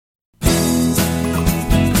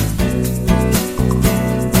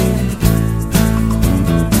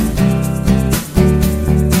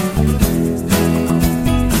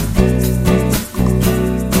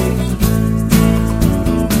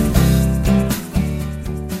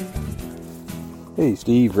Hey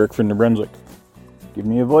Steve, Rick from New Brunswick. Give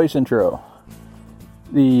me a voice intro.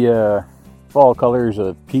 The fall colors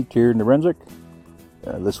have peaked here in New Brunswick.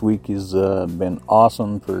 This week has been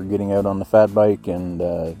awesome for getting out on the fat bike and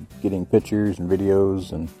getting pictures and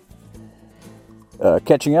videos and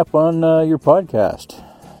catching up on your podcast.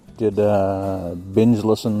 Did binge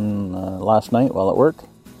listen last night while at work.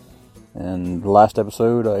 And the last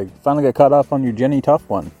episode, I finally got caught up on your Jenny Tough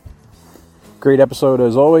one. Great episode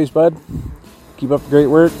as always, bud. Keep up the great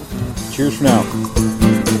work. Cheers for now.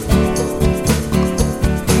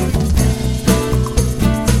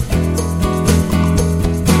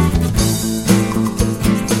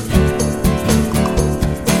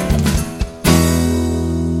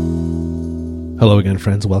 Hello again,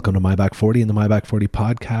 friends. Welcome to My Back 40 and the My Back 40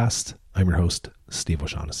 podcast. I'm your host, Steve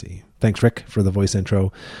O'Shaughnessy. Thanks, Rick, for the voice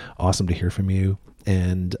intro. Awesome to hear from you.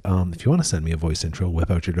 And if you want to send me a voice intro,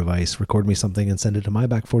 whip out your device, record me something, and send it to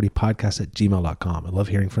myback40podcast@gmail.com. I love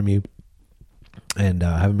hearing from you. And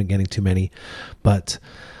I haven't been getting too many, but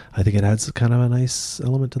I think it adds kind of a nice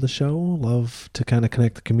element to the show. Love to kind of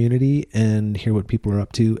connect the community and hear what people are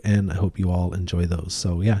up to. And I hope you all enjoy those.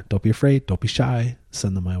 So yeah, don't be afraid. Don't be shy.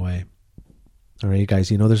 Send them my way. All right, guys,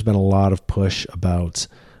 there's been a lot of push about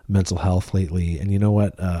mental health lately. And you know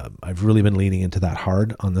what? I've really been leaning into that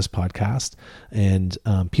hard on this podcast. And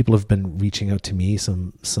people have been reaching out to me,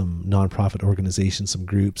 some nonprofit organizations, some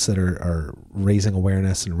groups that are raising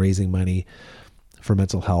awareness and raising money for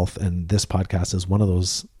mental health. And this podcast is one of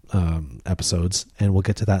those episodes. And we'll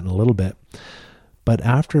get to that in a little bit. But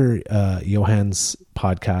after Johan's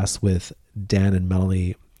podcast with Dan and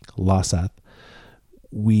Melanie Loseth,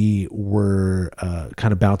 we were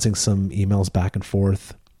kind of bouncing some emails back and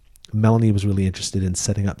forth. Melanie was really interested in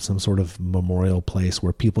setting up some sort of memorial place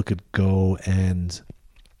where people could go and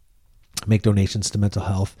make donations to mental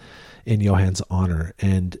health in Johan's honor.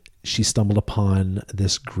 And she stumbled upon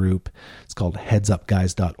this group. It's called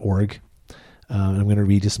headsupguys.org. I'm going to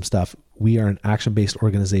read you some stuff. We are an action-based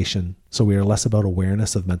organization, so we are less about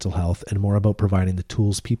awareness of mental health and more about providing the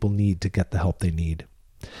tools people need to get the help they need.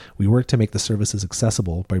 We work to make the services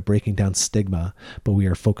accessible by breaking down stigma, but we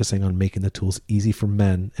are focusing on making the tools easy for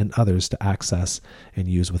men and others to access and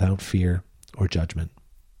use without fear or judgment.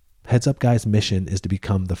 Heads Up Guys' mission is to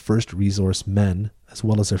become the first resource men, as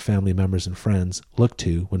well as their family members and friends, look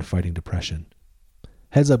to when fighting depression.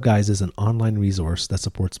 Heads Up Guys is an online resource that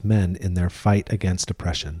supports men in their fight against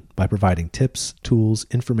depression by providing tips, tools,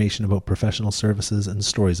 information about professional services, and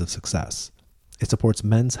stories of success. It supports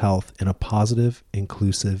men's health in a positive,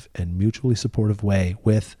 inclusive, and mutually supportive way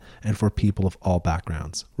with and for people of all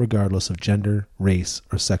backgrounds, regardless of gender, race,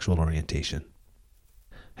 or sexual orientation.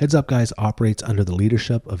 Heads Up Guys operates under the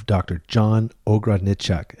leadership of Dr. John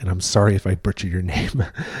Ogrodnichuk, and I'm sorry if I butchered your name,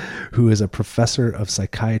 who is a professor of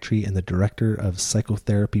psychiatry and the director of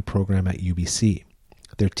psychotherapy program at UBC.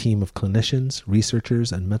 Their team of clinicians,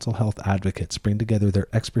 researchers, and mental health advocates bring together their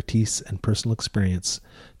expertise and personal experience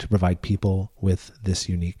to provide people with this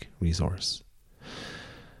unique resource.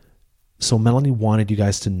 So Melanie wanted you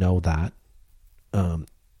guys to know that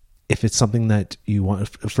if it's something that you want,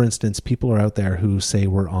 for instance, people are out there who say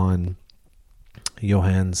we're on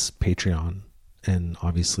Johan's Patreon and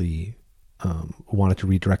obviously wanted to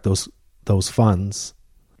redirect those funds.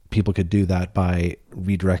 People could do that by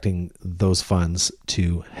redirecting those funds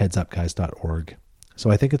to headsupguys.org.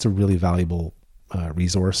 So I think it's a really valuable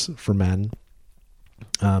resource for men.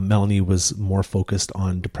 Melanie was more focused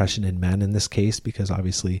on depression in men in this case because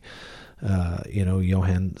obviously,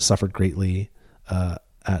 Johan suffered greatly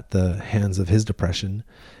at the hands of his depression.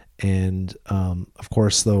 And of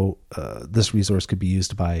course, though, this resource could be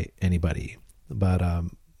used by anybody. But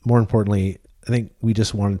more importantly, I think we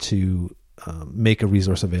just wanted to make a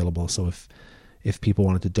resource available. So if people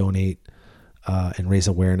wanted to donate and raise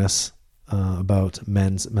awareness about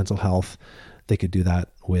men's mental health, they could do that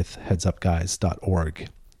with headsupguys.org.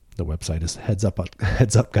 The website is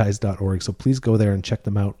headsupguys.org. So please go there and check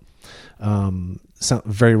them out. Sound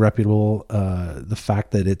very reputable. The fact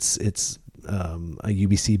that it's a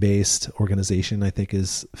UBC based organization, I think,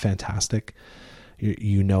 is fantastic.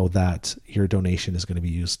 You know that your donation is going to be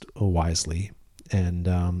used wisely. And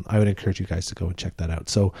I would encourage you guys to go and check that out.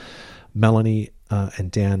 So Melanie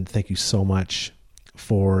and Dan, thank you so much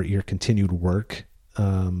for your continued work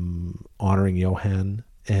honoring Johan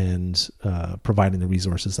and providing the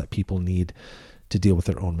resources that people need to deal with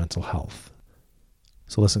their own mental health.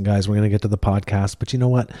 So listen, guys, we're going to get to the podcast. But you know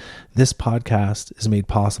what? This podcast is made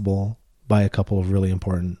possible by a couple of really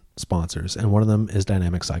important sponsors. And one of them is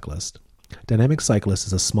Dynamic Cyclist. Dynamic Cyclist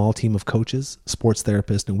is a small team of coaches, sports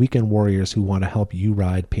therapists, and weekend warriors who want to help you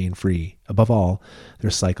ride pain-free. Above all,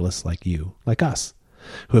 they're cyclists like you, like us,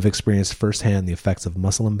 who have experienced firsthand the effects of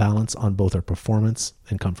muscle imbalance on both our performance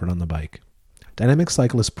and comfort on the bike. Dynamic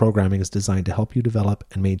Cyclist programming is designed to help you develop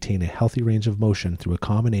and maintain a healthy range of motion through a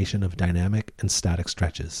combination of dynamic and static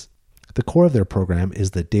stretches. The core of their program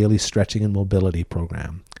is the Daily Stretching and Mobility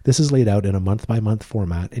Program. This is laid out in a month-by-month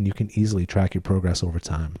format, and you can easily track your progress over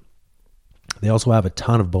time. They also have a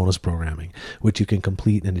ton of bonus programming, which you can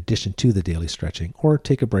complete in addition to the daily stretching, or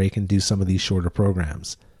take a break and do some of these shorter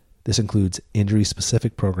programs. This includes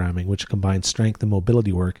injury-specific programming, which combines strength and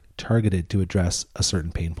mobility work targeted to address a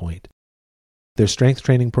certain pain point. Their strength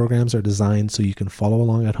training programs are designed so you can follow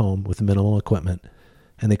along at home with minimal equipment,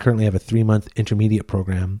 and they currently have a 3-month intermediate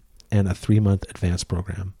program and a 3-month advanced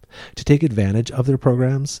program. To take advantage of their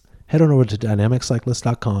programs, head on over to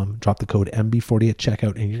dynamiccyclist.com, drop the code MB40 at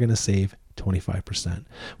checkout, and you're going to save 25%.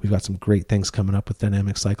 We've got some great things coming up with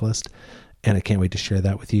Dynamic Cyclist, and I can't wait to share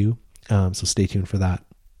that with you. So stay tuned for that.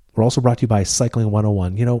 We're also brought to you by Cycling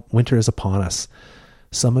 101. You know, winter is upon us.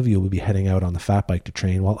 Some of you will be heading out on the fat bike to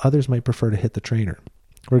train, while others might prefer to hit the trainer.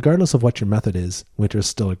 Regardless of what your method is, winter is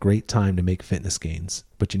still a great time to make fitness gains,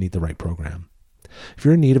 but you need the right program. If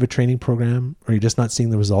you're in need of a training program, or you're just not seeing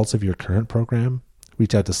the results of your current program,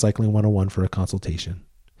 reach out to Cycling 101 for a consultation.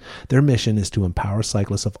 Their mission is to empower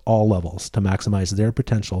cyclists of all levels to maximize their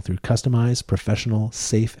potential through customized, professional,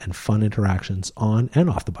 safe, and fun interactions on and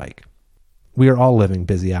off the bike. We are all living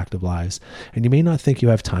busy, active lives, and you may not think you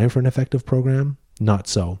have time for an effective program. Not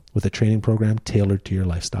so, with a training program tailored to your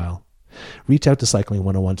lifestyle. Reach out to Cycling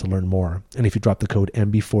 101 to learn more, and if you drop the code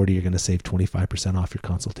MB40, you're going to save 25% off your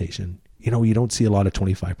consultation. You know, you don't see a lot of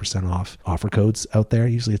 25% off offer codes out there.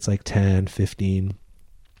 Usually it's like 10, 15,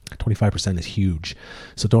 25% is huge.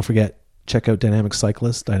 So don't forget, check out Dynamic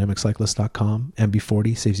Cyclist, dynamiccyclist.com.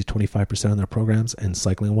 MB40 saves you 25% on their programs, and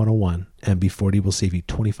Cycling 101, MB40 will save you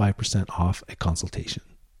 25% off a consultation.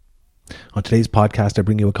 On today's podcast, I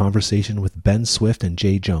bring you a conversation with Ben Swift and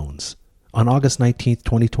Jay Jones. On August 19th,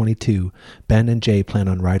 2022, Ben and Jay plan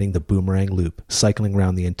on riding the Boomerang Loop, cycling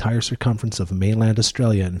around the entire circumference of mainland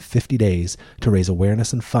Australia in 50 days to raise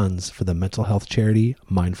awareness and funds for the mental health charity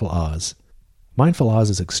Mindful Oz. Mindful Oz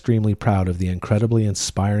is extremely proud of the incredibly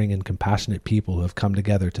inspiring and compassionate people who have come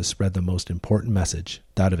together to spread the most important message,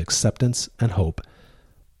 that of acceptance and hope.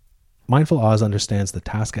 Mindful Oz understands the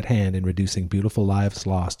task at hand in reducing beautiful lives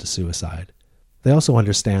lost to suicide. They also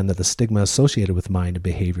understand that the stigma associated with mind and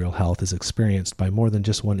behavioral health is experienced by more than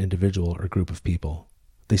just one individual or group of people.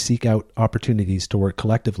 They seek out opportunities to work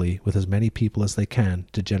collectively with as many people as they can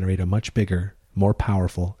to generate a much bigger, more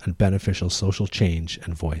powerful, and beneficial social change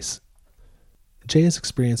and voice. Jay has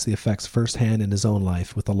experienced the effects firsthand in his own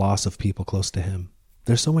life with the loss of people close to him.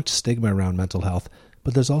 There's so much stigma around mental health,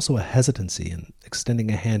 but there's also a hesitancy in extending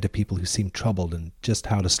a hand to people who seem troubled and just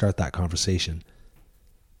how to start that conversation.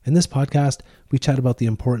 In this podcast, we chat about the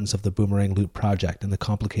importance of the Boomerang Loop project and the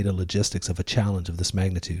complicated logistics of a challenge of this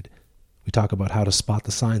magnitude. We talk about how to spot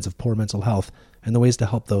the signs of poor mental health and the ways to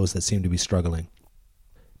help those that seem to be struggling.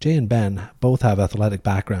 Jay and Ben both have athletic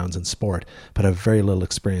backgrounds in sport, but have very little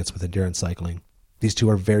experience with endurance cycling. These two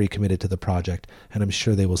are very committed to the project, and I'm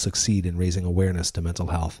sure they will succeed in raising awareness to mental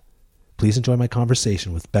health. Please enjoy my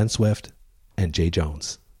conversation with Ben Swift and Jay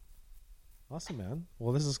Jones. Awesome, man.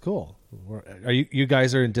 Well, this is cool. Are you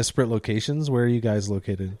guys are in disparate locations? Where are you guys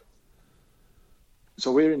located?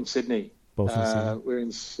 So we're in Sydney. Both in Sydney. We're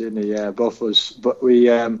in Sydney, yeah, both of us. But we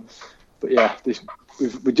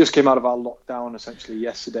just came out of our lockdown essentially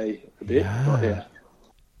yesterday a bit. Yeah. But yeah.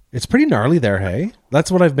 It's pretty gnarly there, hey?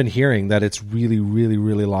 That's what I've been hearing, that it's really, really,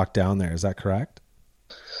 really locked down there. Is that correct?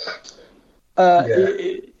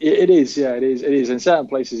 It is. In certain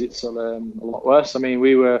places, it's a lot worse. I mean,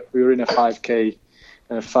 we were in a 5K,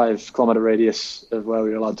 5 kilometer radius of where we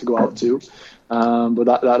were allowed to go out to, but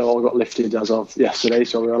that all got lifted as of yesterday.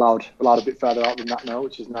 So we were allowed a bit further out than that now,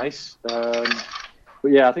 which is nice.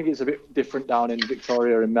 But yeah, I think it's a bit different down in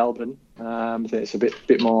Victoria and Melbourne. I think it's a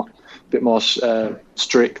bit more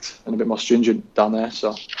strict and a bit more stringent down there.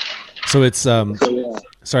 So it's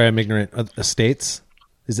sorry, I'm ignorant. States?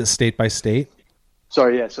 Is it state by state?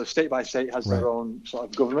 Sorry, yeah. So state by state has their own sort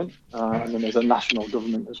of government, and then there's a national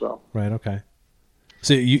government as well. Right. Okay.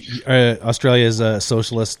 So Australia is a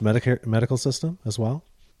socialist medical system as well.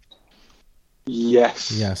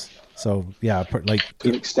 Yes. So yeah, like to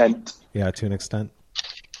an extent. Yeah, to an extent.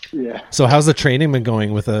 Yeah. So how's the training been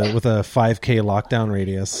going with a 5K lockdown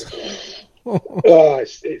radius?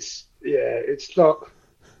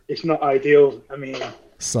 It's not ideal. I mean,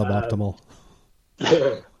 suboptimal.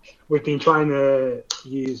 We've been trying to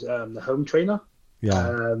use the home trainer.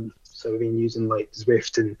 Yeah. So we've been using like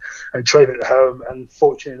Zwift and training at home. And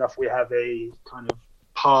fortunate enough, we have a kind of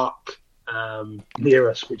park near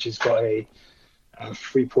us, which has got a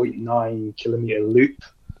 3.9 kilometer loop.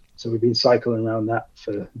 So we've been cycling around that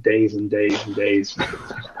for days and days and days.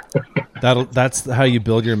 That's how you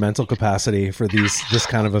build your mental capacity for this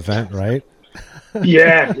kind of event, right?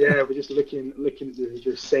 yeah. We're just looking at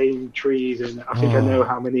the same trees, and I think I know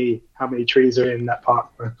how many trees are in that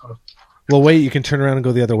park. Well, wait, you can turn around and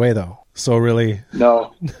go the other way though. So really,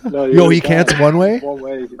 no, you can't. It's one way. One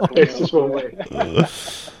way. It's just one way.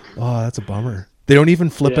 Oh, that's a bummer. They don't even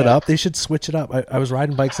flip it up. They should switch it up. I was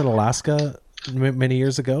riding bikes in Alaska many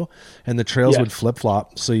years ago, and the trails would flip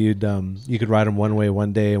flop. So you could ride them one way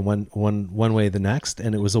one day and one way the next,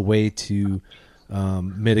 and it was a way to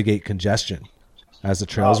mitigate congestion. As the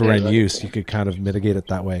trails were in use, you could kind of mitigate it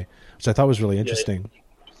that way, which I thought was really interesting.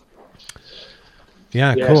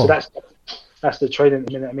 Yeah, cool. So that's the training at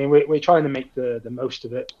the minute. I mean, we're trying to make the most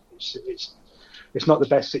of it. It's not the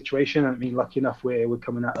best situation. I mean, lucky enough, we're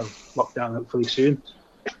coming out of lockdown hopefully soon.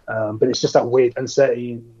 But it's just that weird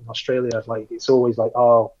uncertainty in Australia. Like, it's always like,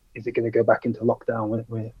 oh, is it going to go back into lockdown?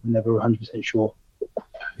 We're never 100% sure.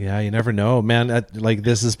 Yeah, you never know, man. Like,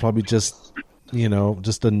 this is probably just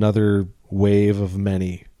another wave of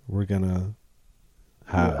many we're gonna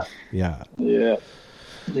have. Yeah.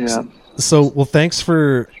 So, well, thanks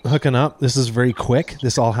for hooking up. This is very quick.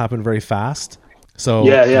 This all happened very fast. So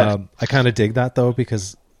I kind of dig that though,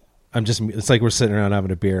 because it's like we're sitting around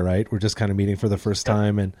having a beer, right? We're just kind of meeting for the first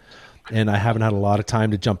time, and I haven't had a lot of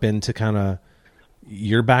time to jump into kind of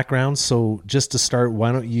your background. So just to start,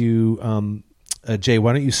 why don't you, Jay,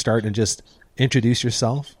 why don't you start and just introduce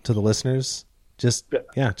yourself to the listeners? Just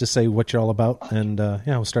say what you're all about, and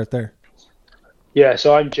we'll start there. Yeah,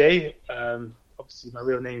 so I'm Jay. Obviously, my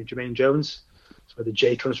real name is Jermaine Jones. That's where the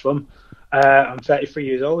J comes from. I'm 33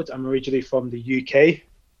 years old. I'm originally from the UK.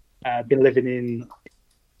 I've been living in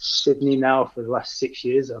Sydney now for the last 6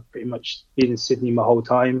 years. I've pretty much been in Sydney my whole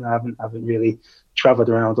time. I haven't really travelled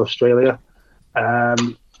around Australia. I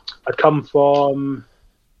come from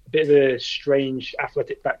a bit of a strange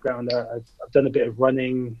athletic background. I've done a bit of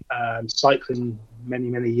running, cycling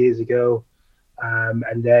many years ago,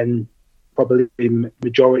 and then probably the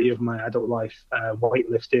majority of my adult life,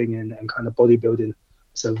 weightlifting and kind of bodybuilding.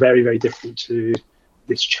 So very, very different to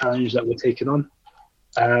this challenge that we're taking on.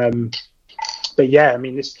 But yeah, I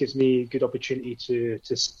mean, this gives me a good opportunity to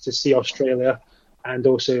see Australia and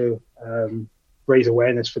also raise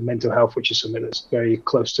awareness for mental health, which is something that's very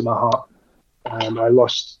close to my heart. I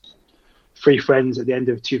lost 3 friends at the end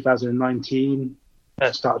of 2019,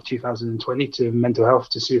 start of 2020 to mental health,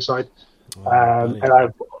 to suicide. And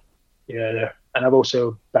I've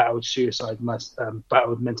also battled suicide,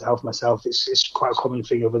 battled mental health myself. It's quite a common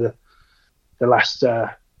thing over the last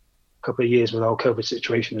couple of years with the whole COVID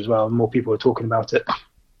situation as well. More people are talking about it.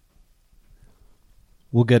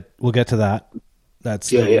 We'll get to that.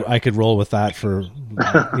 That's I could roll with that for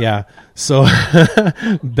So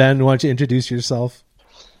Ben, why don't you introduce yourself,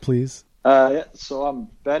 please? So I'm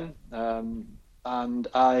Ben, and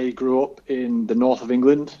I grew up in the north of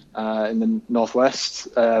England, in the northwest,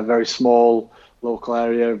 a very small local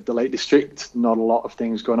area of the Lake District. Not a lot of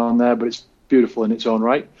things going on there, but it's beautiful in its own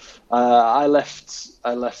right. I left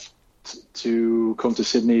to come to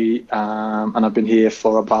Sydney, and I've been here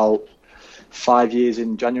for about 5 years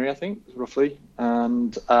in January, I think, roughly.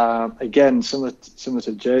 And again, similar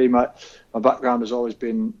to Jay, my background has always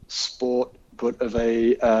been sport, but of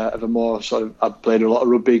a more sort of, I played a lot of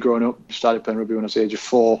rugby growing up. Started playing rugby when I was the age of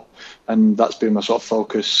 4, and that's been my sort of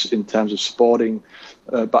focus in terms of sporting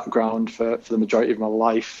background for the majority of my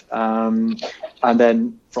life. And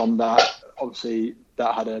then from that, obviously,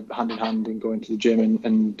 that had a hand in hand in going to the gym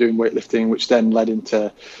and doing weightlifting, which then led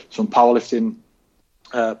into some powerlifting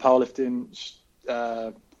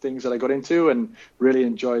things that I got into and really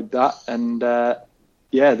enjoyed that. And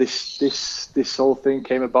this whole thing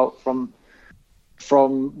came about from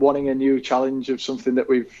wanting a new challenge of something that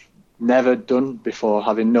we've never done before,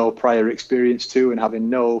 having no prior experience to and having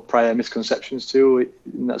no prior misconceptions to,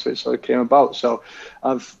 and that's what it sort of came about. So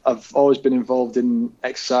I've always been involved in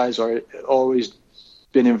exercise, or always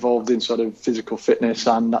been involved in sort of physical fitness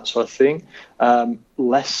and that sort of thing,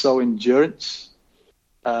 less so endurance.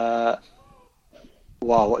 Wow,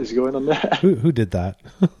 what is going on there? Who did that?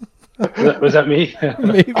 Was that me?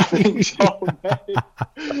 Maybe. I think so,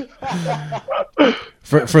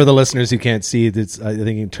 For the listeners who can't see, I think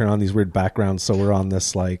you can turn on these weird backgrounds. So we're on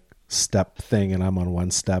this like step thing, and I'm on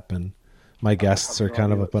one step, and my guests are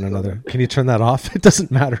kind of up on another. Can you turn that off? It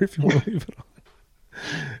doesn't matter if you want to leave it on.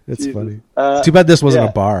 It's funny. It's too bad this wasn't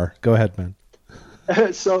a bar. Go ahead, man.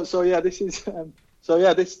 So yeah, this is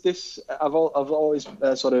this I've always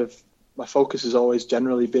sort of, my focus has always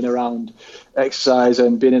generally been around exercise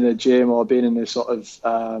and being in a gym or being in a sort of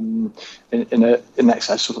in an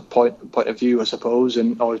exercise sort of point of view, I suppose,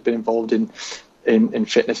 and always been involved in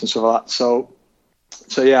fitness and stuff like that. So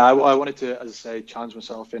yeah, I wanted to, as I say, challenge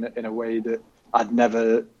myself in a way that I'd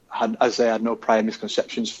never had, as I had no prior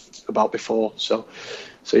misconceptions about before. So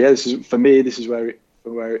yeah, this is, for me, this is where it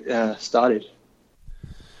started.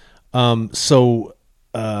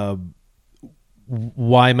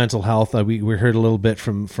 Why mental health? We heard a little bit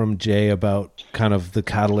from Jay about kind of the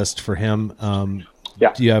catalyst for him. Do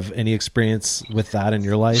you have any experience with that in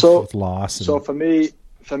your life, with loss? So for me,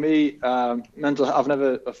 mental. I've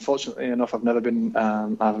never, fortunately enough, I've never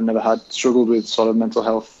had struggled with sort of mental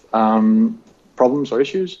health problems or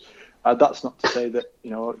issues. That's not to say that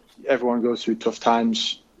everyone goes through tough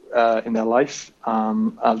times in their life.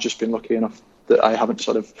 I've just been lucky enough that I haven't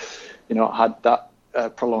sort of had that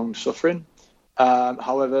prolonged suffering.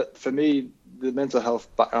 However, for me, the mental health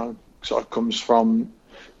background sort of comes from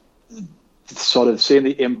sort of seeing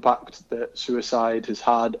the impact that suicide has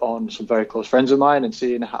had on some very close friends of mine, and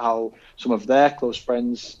seeing how some of their close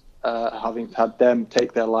friends, having had them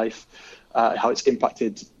take their life, how it's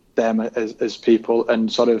impacted them as people,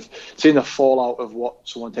 and sort of seeing the fallout of what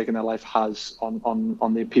someone taking their life has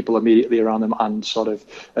on the people immediately around them, and sort of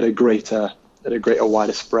at a greater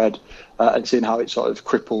wider spread, and seeing how it sort of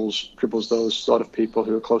cripples those sort of people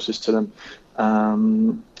who are closest to them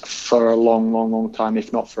for a long time,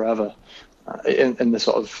 if not forever, in the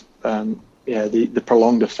sort of the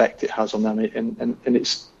prolonged effect it has on them, and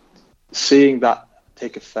it's seeing that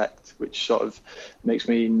take effect which sort of makes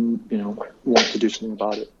me want to do something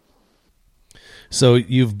about it. So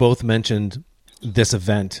you've both mentioned this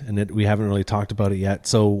event, and we haven't really talked about it yet.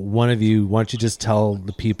 So one of you, why don't you just tell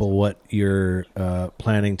the people what you're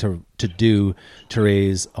planning to do to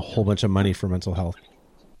raise a whole bunch of money for mental health?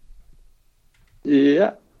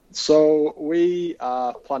 Yeah. So we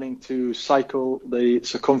are planning to cycle the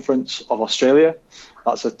circumference of Australia.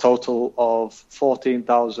 That's a total of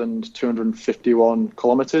 14,251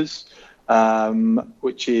 kilometres,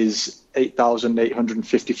 which is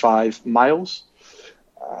 8,855 miles.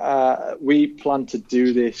 We plan to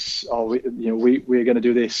do this, or we're going to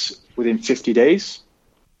do this within 50 days.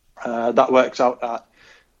 That works out at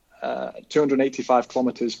 285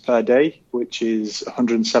 kilometres per day, which is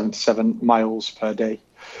 177 miles per day.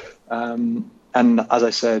 And as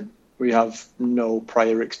I said, we have no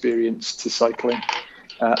prior experience to cycling,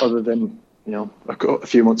 other than a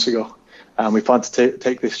few months ago. And we plan to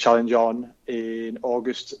take this challenge on in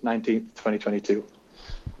August 19th, 2022.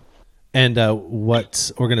 And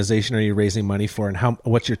what organization are you raising money for, and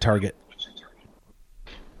what's your target?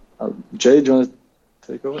 Jay, do you want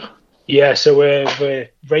to take over? Yeah, so we're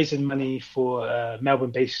raising money for a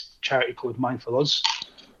Melbourne-based charity called Mindful Us.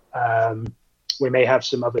 We may have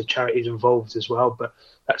some other charities involved as well, but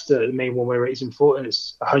that's the main one we're raising for, and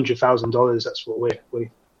it's $100,000. That's what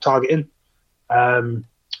we're targeting,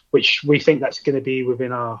 which we think that's going to be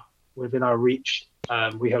within our reach.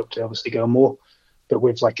 We hope to obviously go more, but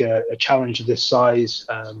with like a challenge of this size,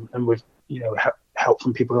 and with help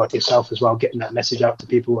from people like yourself as well, getting that message out to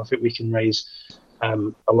people, I think we can raise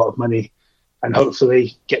a lot of money and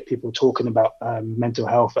hopefully get people talking about mental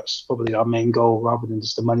health. That's probably our main goal, rather than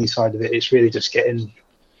just the money side of it. It's really just getting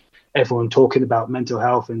everyone talking about mental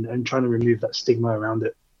health and trying to remove that stigma around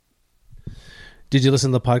it. Did you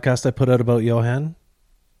listen to the podcast I put out about Johan?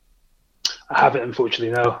 I haven't,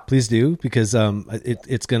 unfortunately, no. Please do, because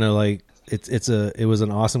it's gonna it was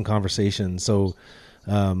an awesome conversation. So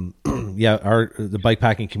the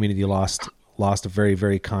bikepacking community lost a very,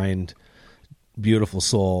 very kind, beautiful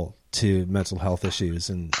soul to mental health issues,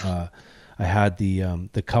 and I had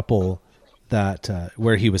the couple that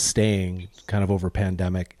where he was staying kind of over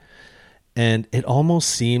pandemic, and it almost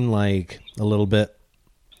seemed like a little bit,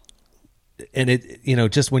 and it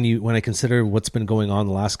just when I consider what's been going on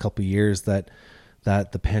the last couple of years, that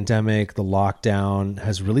the pandemic, the lockdown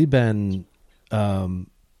has really been kind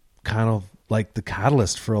of like the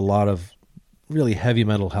catalyst for a lot of really heavy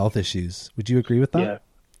mental health issues. Would you agree with that?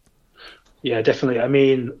 Yeah, definitely. I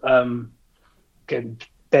mean, again,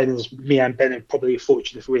 me and Ben are probably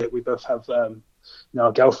fortunate if we both have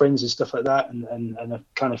our girlfriends and stuff like that, and a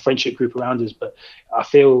kind of friendship group around us. But I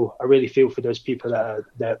really feel for those people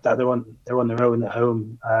that they're on their own at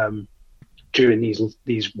home during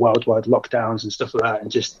these worldwide lockdowns and stuff like that, and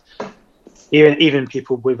just even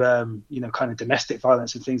people with kind of domestic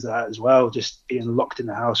violence and things like that as well, just being locked in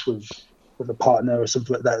the house with with a partner or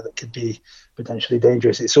something like that could be potentially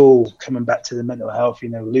dangerous. It's all coming back to the mental health,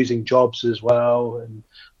 losing jobs as well and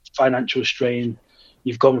financial strain.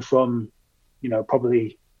 You've gone from,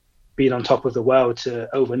 probably being on top of the world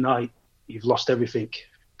to overnight, you've lost everything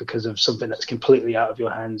because of something that's completely out of your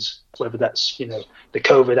hands, whether that's, the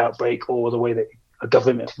COVID outbreak or the way that a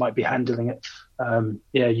government might be handling it.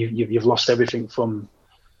 You've lost everything from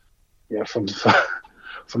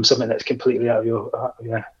something that's completely out of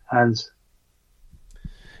your hands.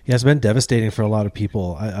 Yeah, it's been devastating for a lot of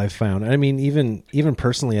people. I've found. I mean, even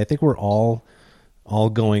personally, I think we're all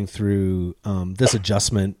going through this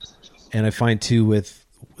adjustment, and I find too,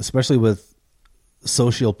 especially with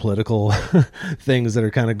socio-political things that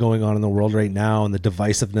are kind of going on in the world right now, and the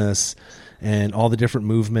divisiveness and all the different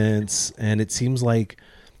movements, and it seems like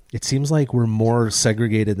we're more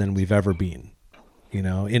segregated than we've ever been.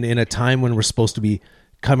 In a time when we're supposed to be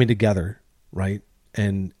coming together, right?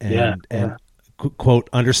 And quote,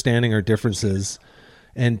 understanding our differences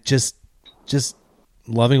and just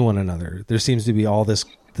loving one another. There seems to be all this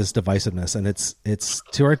divisiveness, and it's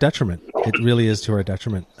to our detriment. It really is to our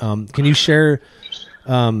detriment. Can you share,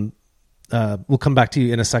 we'll come back to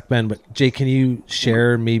you in a sec, Ben, but Jay, can you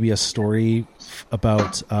share maybe a story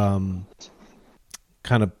about kind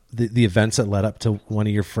of the events that led up to one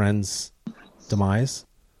of your friends' demise?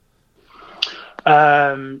 So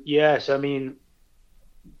I mean,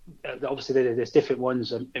 obviously there's different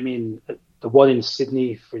ones. I mean, the one in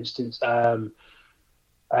Sydney, for instance,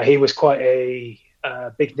 he was quite a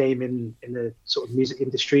big name in the sort of music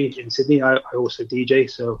industry in Sydney. I also DJ,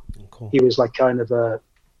 so cool. He was like kind of a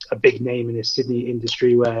big name in the Sydney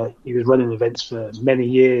industry, where he was running events for many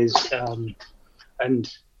years,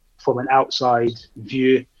 and from an outside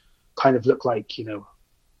view, kind of looked like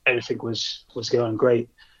everything was going great.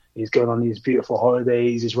 He's going on these beautiful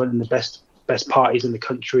holidays. He's running the best parties in the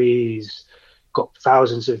country. He's got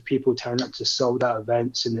thousands of people turning up to sold out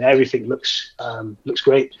events, and everything looks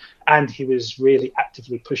great. And he was really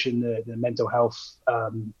actively pushing the mental health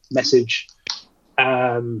message.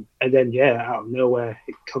 And then out of nowhere,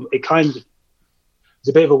 it kind of, it's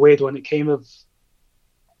a bit of a weird one. It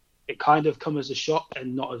kind of come as a shock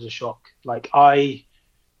and not as a shock. Like, I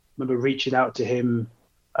remember reaching out to him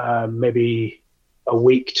maybe a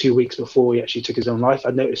week, 2 weeks before he actually took his own life.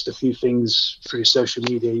 I noticed a few things through social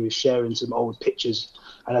media. He was sharing some old pictures,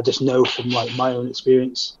 and I just know from like my own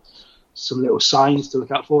experience, some little signs to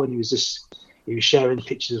look out for. And he was sharing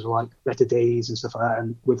pictures of like better days and stuff like that,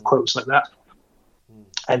 and with quotes like that.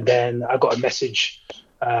 And then I got a message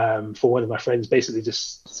for one of my friends, basically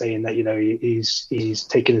just saying that he's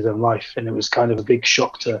taken his own life, and it was kind of a big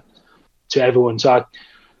shock to everyone. So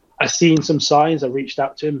I seen some signs. I reached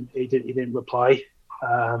out to him. He didn't reply.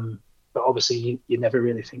 But obviously, you never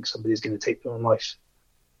really think somebody's going to take their own life.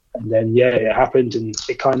 And then, it happened, and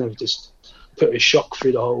it kind of just put a shock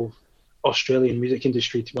through the whole Australian music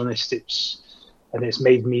industry, to be honest. It's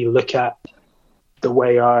made me look at the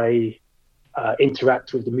way I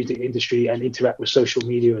interact with the music industry and interact with social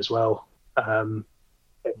media as well. The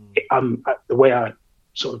way I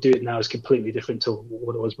sort of do it now is completely different to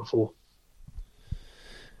what it was before.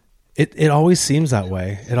 It always seems that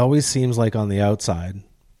way. It always seems like on the outside,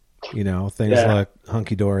 things look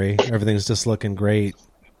hunky-dory, everything's just looking great.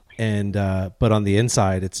 And, but on the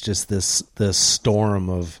inside, it's just this storm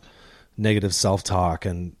of negative self-talk.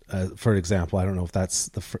 And, for example, I don't know if that's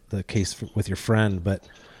the case with your friend, but,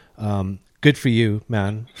 good for you,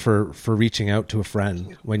 man, for reaching out to a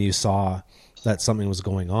friend when you saw that something was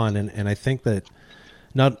going on. And I think that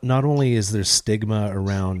not only is there stigma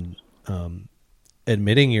around,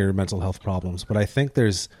 admitting your mental health problems, but I think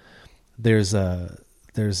there's a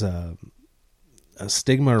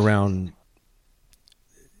stigma around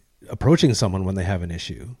approaching someone when they have an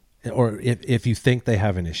issue, or if you think they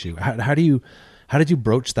have an issue. How did you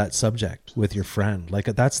broach that subject with your friend? Like,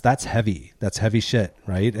 that's heavy shit,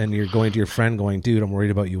 right? And you're going to your friend going, dude, I'm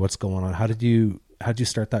worried about you. What's going on? How did you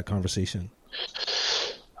start that conversation?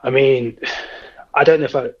 I mean, I don't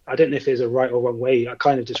know if there's a right or wrong way. I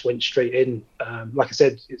kind of just went straight in. Like I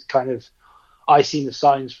said, it's kind of, I seen the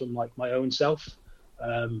signs from like my own self.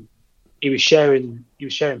 He was sharing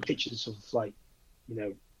pictures of like,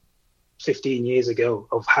 15 years ago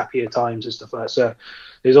of happier times and stuff like that. So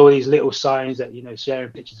there's all these little signs that,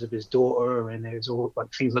 sharing pictures of his daughter, and there's all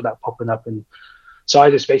like things like that popping up. And so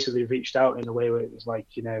I just basically reached out in a way where it was like,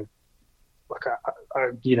 like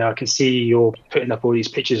I can see you're putting up all these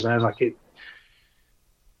pictures, man. Like it,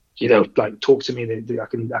 like talk to me. I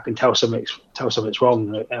can tell something's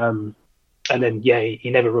wrong. And then he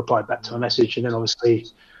never replied back to my message. And then obviously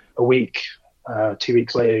a week, 2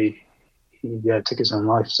 weeks later, he took his own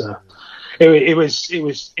life. So it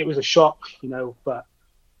was a shock, you know, but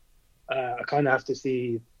I kind of have to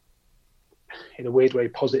see, in a weird way,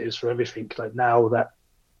 positives for everything. Like now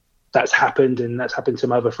that's happened, and that's happened to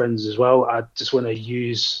my other friends as well. I just want to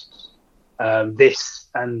use this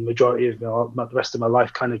and majority of the rest of my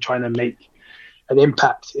life kind of trying to make an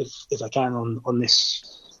impact if I can on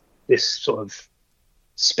this sort of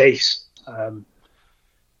space.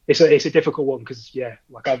 It's a difficult one because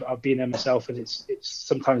like I've been there myself, and it's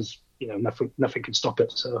sometimes, you know, nothing can stop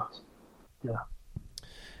it. So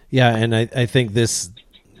yeah, and I think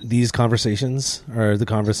these conversations are the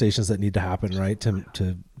conversations that need to happen, right?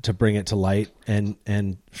 To bring it to light and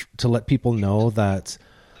to let people know that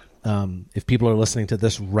if people are listening to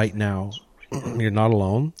this right now, you're not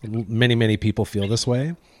alone. Many people feel this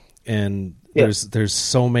way, and there's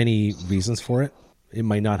so many reasons for it. It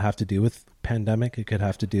might not have to do with pandemic. It could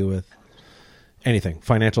have to do with anything: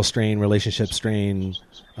 financial strain, relationship strain.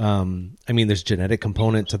 I mean, there's genetic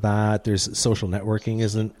component to that. There's social networking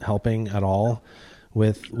isn't helping at all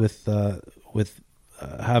with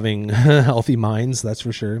having healthy minds. That's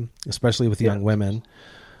for sure, especially with young women.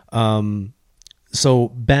 So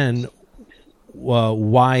Ben,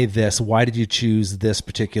 why this? Why did you choose this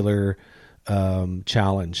particular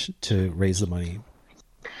challenge to raise the money?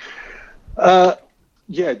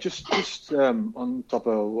 Just on top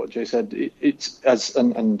of what Jay said, it's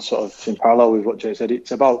and sort of in parallel with what Jay said,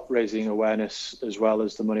 it's about raising awareness as well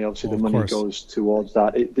as the money. Obviously, the money goes towards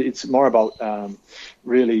that. It's more about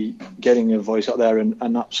really getting a voice out there and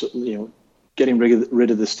absolutely, you know, getting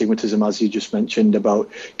rid of the stigmatism, as you just mentioned,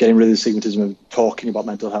 about getting rid of the stigmatism of talking about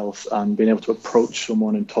mental health and being able to approach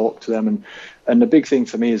someone and talk to them. And the big thing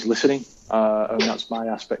for me is listening. And that's my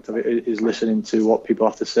aspect of it, is listening to what people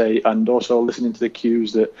have to say, and also listening to the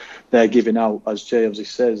cues that they're giving out. As Jay obviously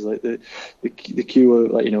says, like the cue,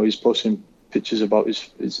 like, you know, he's posting pictures about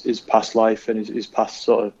his past life and his past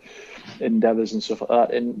sort of endeavors and stuff like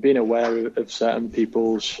that, and being aware of certain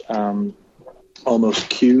people's almost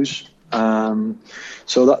cues.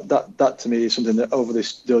 So that to me is something that over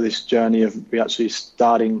this journey of we actually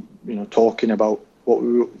starting, you know, talking about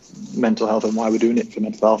mental health and why we're doing it for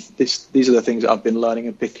mental health. These are the things that I've been learning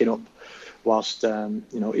and picking up whilst, you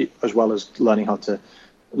know, as well as learning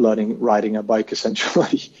riding a bike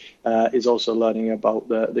essentially, is also learning about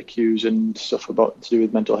the cues and stuff about to do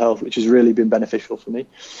with mental health, which has really been beneficial for me.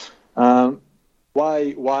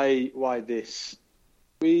 Why this?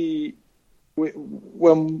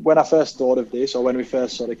 When I first thought of this, or when we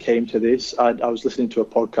first sort of came to this, I was listening to a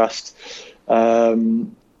podcast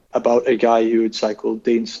about a guy who had cycled,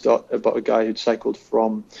 Dean Stott, about a guy who'd cycled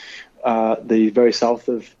from the very south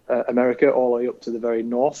of America all the way up to the very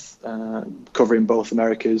north, covering both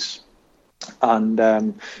Americas, and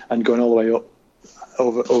going all the way up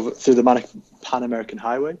over through the Pan American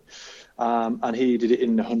Highway, and he did it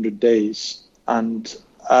in 100 days, and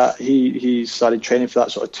he started training for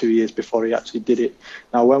that sort of 2 years before he actually did it.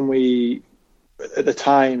 Now, at the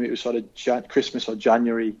time, it was sort of Christmas or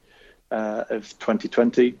January of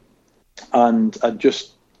 2020, and I'd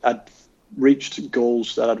reached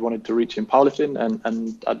goals that I'd wanted to reach in powerlifting,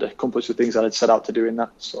 and I'd accomplished the things that I'd set out to do in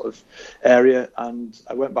that sort of area. And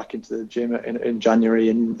I went back into the gym in January,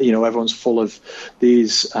 and, you know, everyone's full of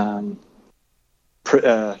these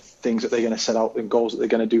things that they're going to set out and goals that they're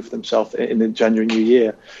going to do for themselves in the January New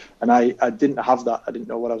Year. And I didn't have that. I didn't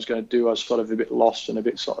know what I was going to do. I was sort of a bit lost and a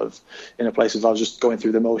bit sort of in a place of I was just going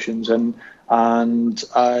through the motions. And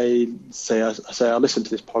I listened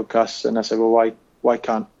to this podcast, and I said, well, why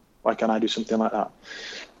can't I do something like that?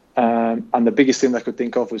 And the biggest thing that I could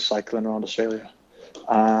think of was cycling around Australia.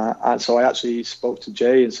 And so I actually spoke to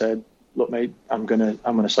Jay and said, look, mate, I'm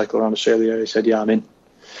gonna cycle around Australia. He said, yeah, I'm in.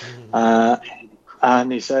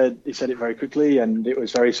 And he said it very quickly, and it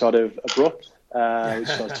was very sort of abrupt, which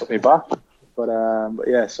sort of took me back. But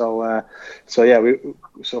yeah, so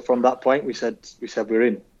from that point we said we're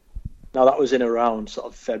in. Now that was in around sort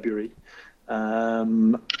of February.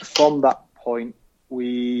 From that point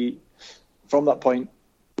we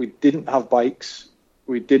didn't have bikes,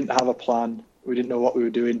 we didn't have a plan, we didn't know what we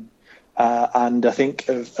were doing. And I think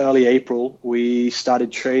of early April, we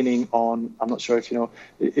started training on, I'm not sure if you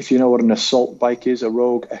know what an assault bike is, a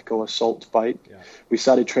Rogue Echo assault bike. Yeah. We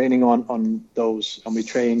started training on those, and we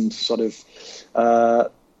trained sort of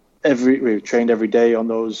we trained every day on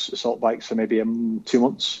those assault bikes for maybe 2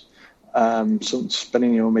 months. So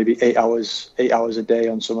spending, maybe 8 hours a day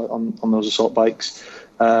on those assault bikes.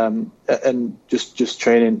 And just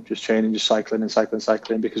training, just cycling,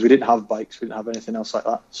 because we didn't have bikes, we didn't have anything else like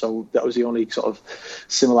that. So that was the only sort of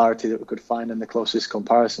similarity that we could find, and the closest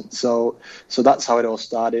comparison. So that's how it all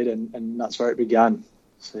started, and that's where it began.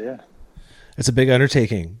 So yeah. It's a big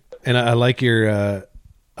undertaking, and I like your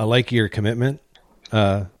commitment,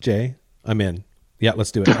 Jay. I'm in. Yeah,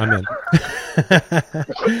 let's do it. I'm in.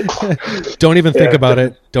 Don't even think about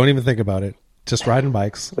it. Don't even think about it. Just riding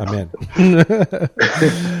bikes. I'm in.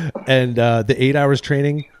 And the 8 hours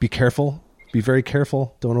training, be careful. Be very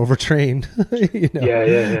careful. Don't overtrain.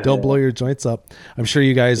 Don't blow your joints up. I'm sure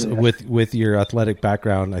you guys with your athletic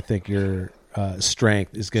background, I think your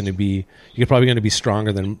strength is going to be, you're probably going to be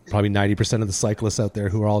stronger than probably 90% of the cyclists out there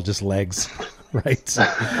who are all just legs. Right.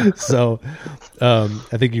 So I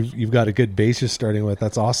think you've got a good base you're starting with.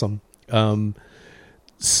 That's awesome.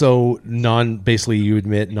 So basically you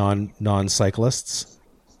admit non-cyclists?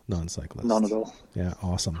 Non-cyclists. None at all. Yeah.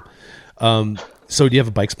 Awesome. So do you have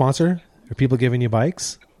a bike sponsor? Are people giving you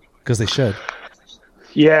bikes? Because they should.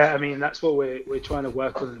 Yeah, I mean, that's what we're trying to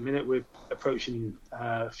work on at the minute. We're approaching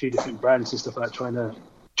a few different brands and stuff like that,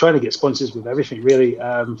 trying to get sponsors with everything, really,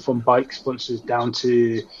 from bike sponsors down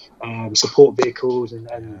to support vehicles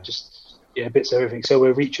and just bits of everything. So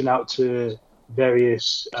we're reaching out to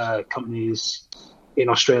various companies in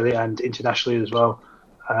Australia and internationally as well,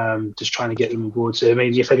 just trying to get them on board. So I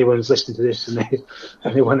mean, if anyone's listening to this and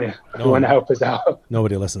they want to help us out,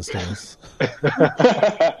 nobody listens to us.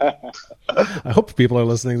 I hope people are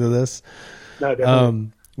listening to this. No,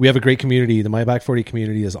 definitely. We have a great community. The My Back 40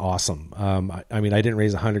 community is awesome. I mean, I didn't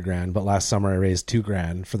raise $100,000, but last summer I raised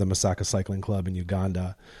 $2,000 for the Masaka Cycling Club in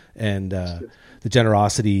Uganda, and the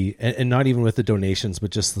generosity, and not even with the donations,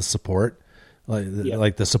 but just the support,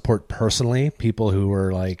 like the support personally. People who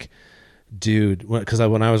were like, dude, because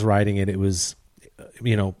when I was riding it, it was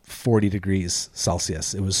 40 degrees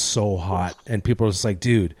Celsius. It was so hot, and people were just like,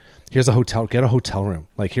 dude, here's a hotel, get a hotel room,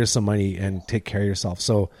 like here's some money and take care of yourself.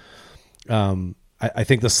 So I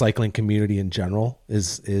think the cycling community in general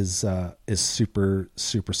is super,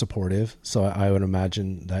 super supportive. So I would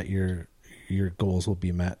imagine that your goals will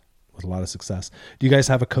be met with a lot of success. Do you guys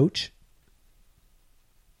have a coach?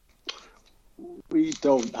 We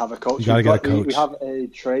don't have a coach. You gotta get a coach. We have a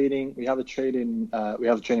training. We have training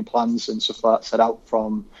plans and stuff like that set out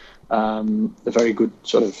from a very good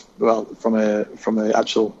sort of from a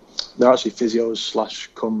actual. They're actually physios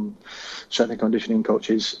 / strength and conditioning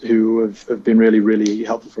coaches who have been really, really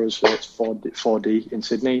helpful for us. So it's 4D in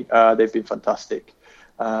Sydney. They've been fantastic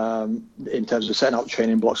in terms of setting up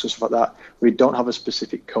training blocks and stuff like that. We don't have a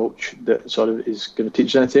specific coach that sort of is going to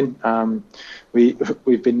teach us anything.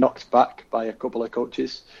 We've been knocked back by a couple of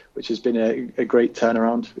coaches, which has been a great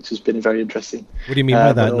turnaround, which has been very interesting. What do you mean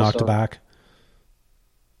by that, knocked back?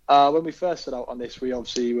 When we first set out on this, we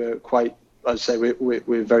obviously were quite, I'd say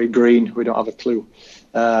we're very green. We don't have a clue,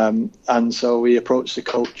 and so we approached the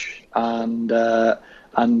coach, and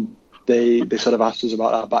they sort of asked us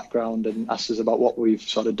about our background and asked us about what we've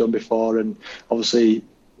sort of done before, and obviously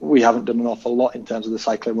we haven't done an awful lot in terms of the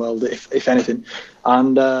cycling world, if anything,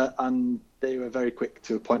 and they were very quick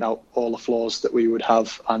to point out all the flaws that we would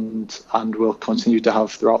have and will continue to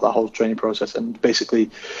have throughout that whole training process, and basically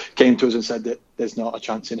came to us and said that there's not a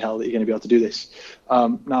chance in hell that you're going to be able to do this.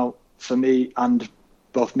 Now, for me, and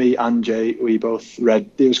both me and Jay, we both read.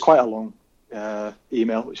 It was quite a long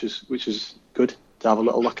email, which is good to have a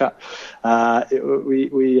little look at.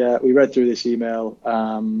 We read through this email,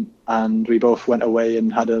 and we both went away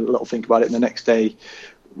and had a little think about it. And the next day,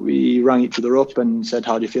 we rang each other up and said,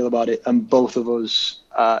 "How do you feel about it?" And both of us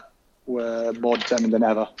were more determined than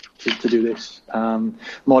ever to do this.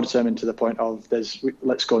 More determined to the point of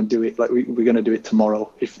let's go and do it. Like we're going to do it tomorrow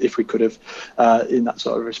if we could have, in that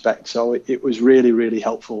sort of respect. So it was really, really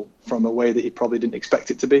helpful from a way that you probably didn't expect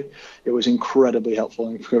it to be. It was incredibly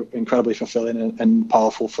helpful, incredibly fulfilling and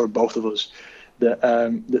powerful for both of us. That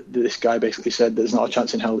this guy basically said there's not a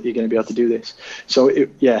chance in hell that you're going to be able to do this. So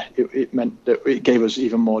it meant that it gave us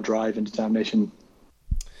even more drive and determination.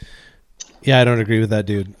 Yeah, I don't agree with that,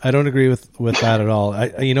 dude. I don't agree with that at all.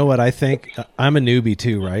 You know what? I think I'm a newbie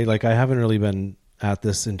too, right? Like I haven't really been at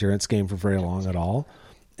this endurance game for very long at all.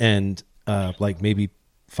 And like maybe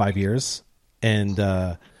 5 years. And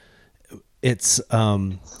my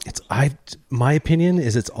opinion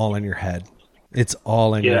is it's all in your head. It's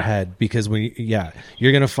all in your head, because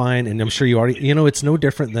you're going to find, and I'm sure you already, it's no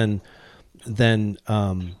different than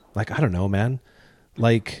like, I don't know, man.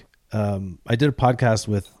 Like, I did a podcast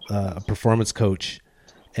with a performance coach,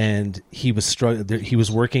 and he was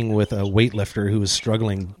working with a weightlifter who was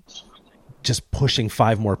struggling, just pushing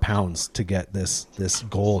 5 more pounds to get this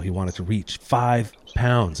goal he wanted to reach. 5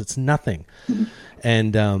 pounds. It's nothing.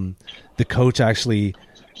 And the coach actually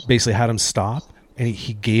basically had him stop, and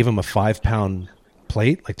he gave him a 5-pound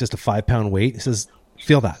plate, like just a 5-pound weight. He says,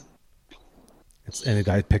 "Feel that." And the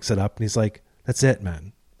guy picks it up and he's like, "That's it,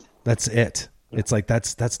 man. That's it. It's like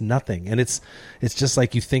that's nothing, and it's just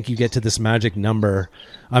like you think you get to this magic number.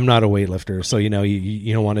 I'm not a weightlifter, so you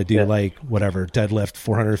don't want to do like whatever deadlift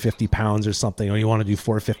 450 pounds or something, or you want to do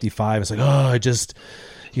 455. It's like I just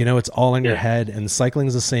it's all in your head, and cycling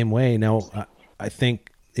is the same way. Now, I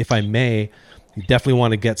think if I may, you definitely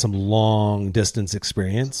want to get some long distance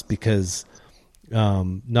experience because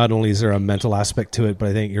not only is there a mental aspect to it, but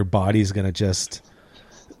I think your body's going to just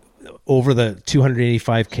over the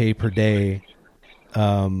 285K per day.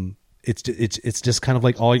 It's just kind of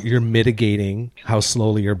like you're mitigating how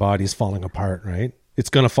slowly your body's falling apart, right? It's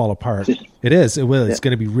going to fall apart. It will. It's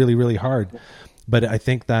going to be really, really hard. But I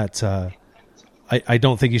think that, I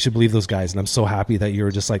don't think you should believe those guys. And I'm so happy that you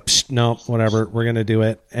were just like, no, whatever, we're going to do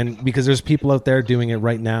it. And because there's people out there doing it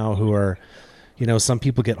right now who are, some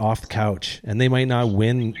people get off the couch and they might not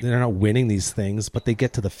win. They're not winning these things, but they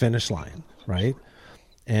get to the finish line. Right.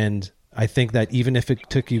 And I think that even if it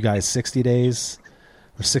took you guys 60 days,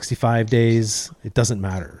 or 65 days, it doesn't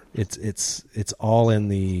matter. It's all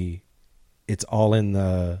in your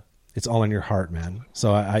heart, man.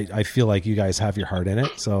 So I feel like you guys have your heart in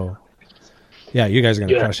it. So yeah, you guys are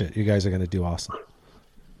going to crush it. You guys are going to do awesome.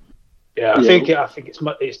 Yeah. I think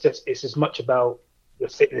it's as much about the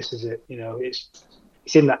fitness as it, it's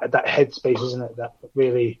in that headspace, isn't it? That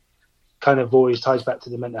really kind of always ties back to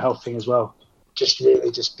the mental health thing as well. Just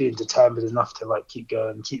really just being determined enough to like keep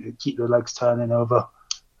going, keep the legs turning over.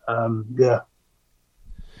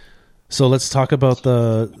 So let's talk about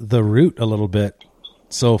the route a little bit.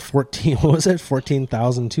 So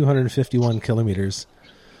 14,251 kilometers.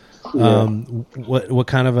 What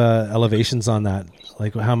kind of elevations on that?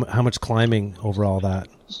 Like how much climbing over all that?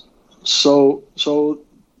 So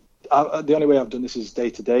the only way I've done this is day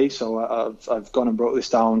to day. So I've gone and broke this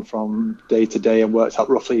down from day to day and worked out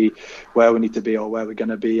roughly where we need to be or where we're going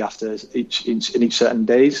to be after each certain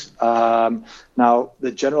days. Now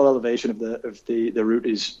the general elevation of the route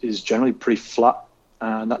is generally pretty flat,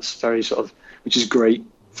 and that's very which is great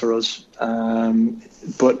for us.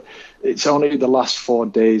 But it's only the last 4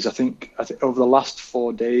 days. I think over the last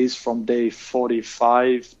 4 days from day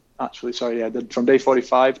 45. From day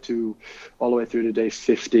 45 to all the way through to day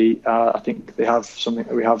 50, I think we have something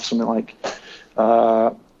like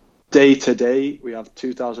day to day, we have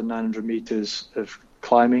 2,900 meters of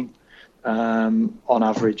climbing on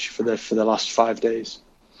average for the last 5 days.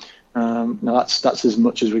 Now that's as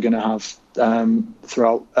much as we're going to have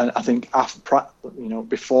throughout. And I think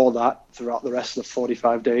before that, throughout the rest of the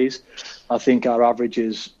 45 days, I think our average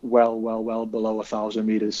is well below 1,000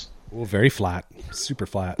 meters. Well, very flat, super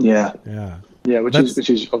flat. Yeah, which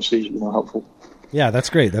is obviously helpful. Yeah, that's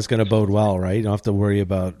great. That's going to bode well, right? You don't have to worry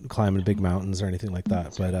about climbing big mountains or anything like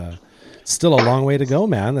that. But still a long way to go,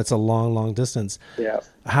 man. That's a long distance. Yeah.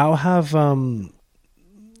 How have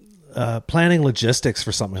planning logistics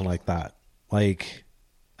for something like that? Like,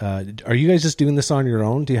 are you guys just doing this on your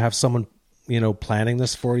own? Do you have someone planning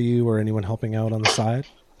this for you, or anyone helping out on the side?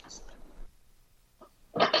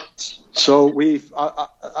 So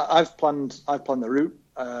I've planned the route,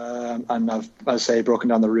 and I've broken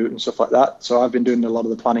down the route and stuff like that. So I've been doing a lot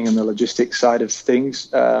of the planning and the logistics side of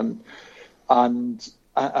things. And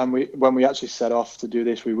when we actually set off to do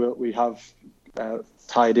this, we have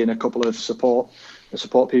tied in a couple of support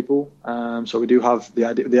people. So we do have the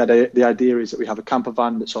idea is that we have a camper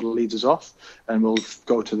van that sort of leads us off, and we'll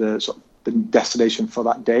go to the destination for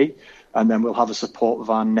that day, and then we'll have a support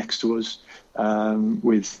van next to us.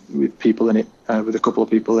 With people in it, with a couple of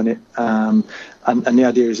people in it, and the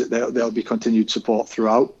idea is that there'll be continued support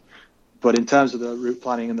throughout. But in terms of the route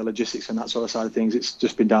planning and the logistics and that sort of side of things, it's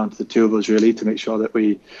just been down to the two of us really to make sure that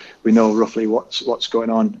we know roughly what's going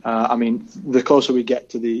on. I mean, the closer we get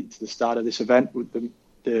to the start of this event,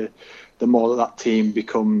 the more that team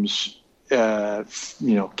becomes.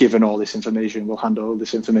 Given all this information, we'll hand all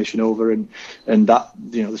this information over, and that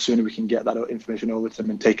the sooner we can get that information over to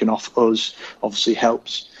them and taken off us, obviously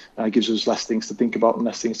helps. Gives us less things to think about and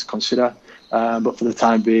less things to consider. But for the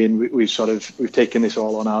time being, we've taken this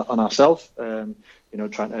all on ourselves.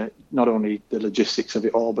 Trying to not only the logistics of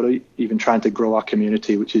it all, but even trying to grow our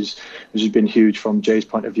community, which has been huge from Jay's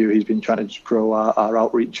point of view. He's been trying to grow our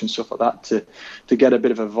outreach and stuff like that to get a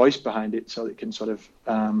bit of a voice behind it, so it can sort of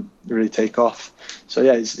really take off. So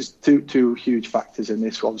yeah, it's two huge factors in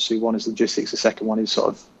this. Obviously, one is logistics. The second one is sort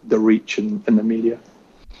of the reach and the media.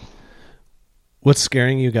 What's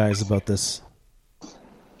scaring you guys about this?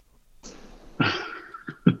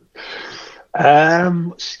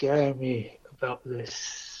 What's scaring me about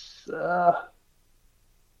this? You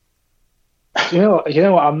know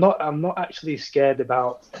what? I'm not actually scared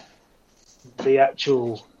about the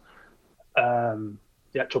actual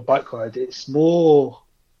actual bike ride. It's more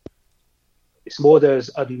those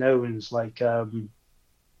unknowns, like the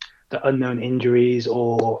unknown injuries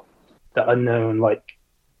or the unknown like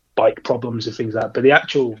bike problems and things like that. But the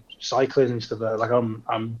actual cycling and stuff, like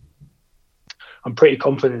I'm pretty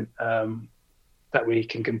confident that we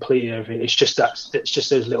can complete everything. It's just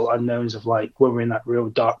those little unknowns of like when we're in that real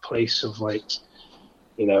dark place of like,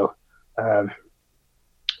 you know,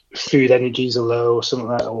 food energies are low or something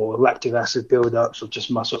like that, or lactic acid build-ups or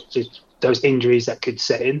just muscle, just those injuries that could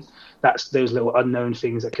set in. That's those little unknown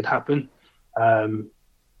things that could happen.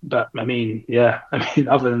 But I mean,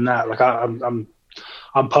 other than that, like I'm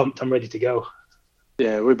pumped. I'm ready to go.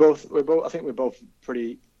 Yeah, we're both. I think we're both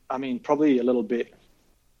pretty. I mean, probably a little bit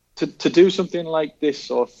to do something like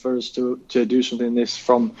this, or for us to do something like this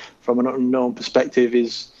from an unknown perspective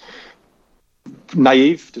is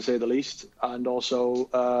naive, to say the least, and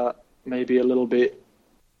also maybe a little bit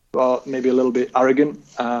arrogant.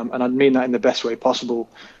 And I mean that in the best way possible.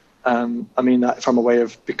 I mean that from a way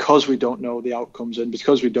of, because we don't know the outcomes and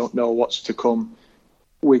because we don't know what's to come,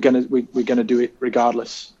 we're gonna do it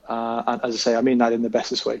regardless. And as I say, I mean that in the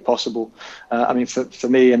bestest way possible. I mean, for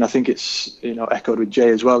me, and I think it's, you know, echoed with Jay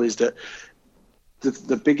as well, is that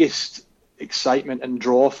the biggest excitement and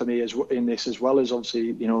draw for me is in this, as well as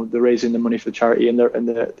obviously, you know, the raising the money for charity and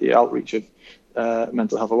the outreach of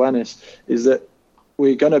mental health awareness, is that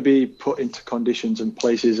we're going to be put into conditions and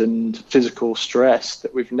places and physical stress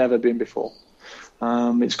that we've never been before.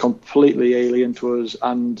 It's completely alien to us,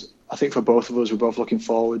 and I think for both of us, we're both looking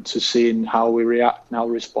forward to seeing how we react and how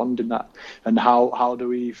we respond in that, and how do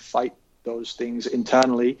we fight those things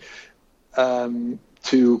internally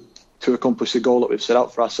to accomplish the goal that we've set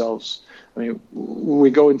out for ourselves. I mean, we're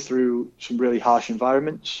going through some really harsh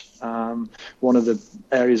environments. One of the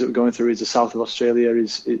areas that we're going through is the south of Australia,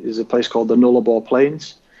 is a place called the Nullarbor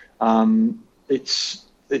Plains.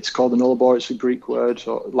 It's called the Nullarbor. It's a Greek word,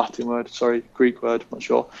 or Latin word, Greek word, I'm not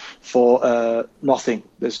sure, for nothing.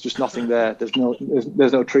 There's just nothing there. There's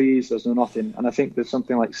no trees, there's no nothing. And I think there's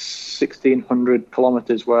something like 1,600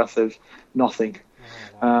 kilometers worth of nothing,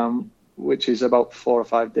 which is about 4 or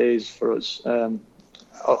 5 days for us.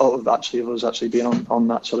 Of us actually being on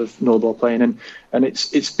that sort of Nullarbor Plain, and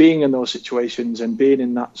it's being in those situations and being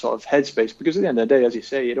in that sort of headspace, because at the end of the day, as you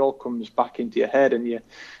say, it all comes back into your head, and you're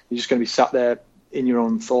just going to be sat there in your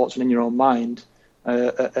own thoughts and in your own mind,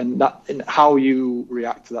 and how you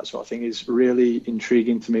react to that sort of thing is really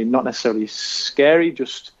intriguing to me. Not necessarily scary,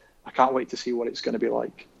 just I can't wait to see what it's going to be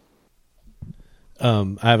like.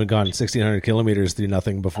 I haven't gone 1,600 kilometers through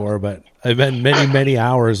nothing before, but I've been many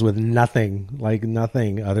hours with nothing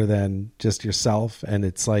other than just yourself. And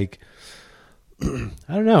it's like, I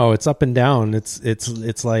don't know, it's up and down.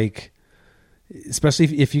 It's like,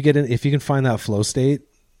 especially if you can find that flow state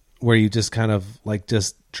where you just kind of like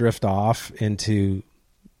just drift off into,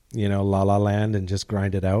 you know, la la land and just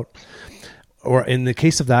grind it out. Or in the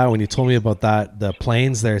case of that, when you told me about that, the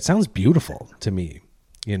plains there, it sounds beautiful to me.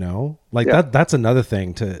 You know, like that's another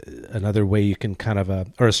way you can kind of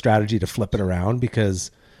or a strategy to flip it around,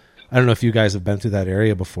 because I don't know if you guys have been through that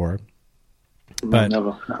area before, but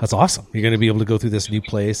Never. That's awesome. You're going to be able to go through this new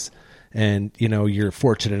place, and you know, you're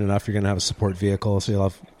fortunate enough, you're going to have a support vehicle. So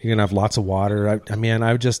you're going to have lots of water. I mean,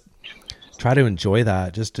 I would just try to enjoy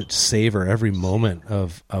that, just to savor every moment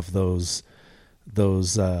of those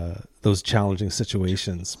challenging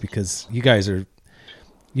situations, because you guys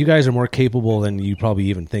are more capable than you probably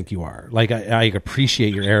even think you are. Like I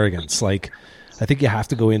appreciate your arrogance. Like I think you have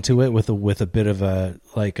to go into it with a bit of a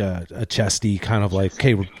chesty kind of like,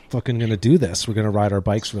 okay, we're fucking going to do this. We're going to ride our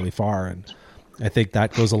bikes really far. And I think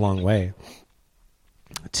that goes a long way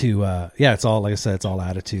to, it's all, like I said, it's all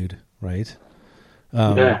attitude, right?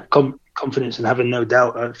 Confidence and having no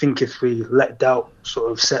doubt. I think if we let doubt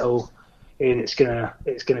sort of settle in, it's gonna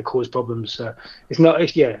cause problems. It's not.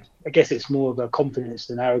 I guess it's more of a confidence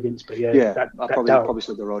than arrogance. But I probably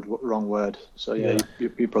said the wrong word. So you're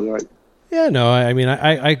probably right. Yeah, no, I mean,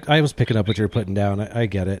 I was picking up what you're putting down. I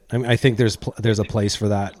get it. I mean, I think there's a place for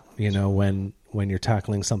that. You know, when you're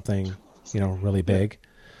tackling something, you know, really big.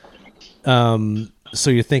 So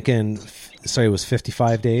you're thinking, sorry, it was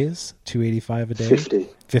 55 days, 285 a day.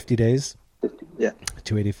 50 days. 50, yeah.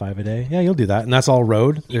 285 a day. Yeah, you'll do that. And that's all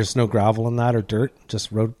road. There's no gravel in that or dirt, just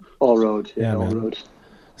road. All road. Yeah, all road.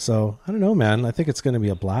 So I don't know, man. I think it's going to be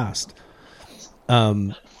a blast. How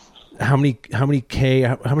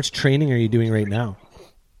much training are you doing right now?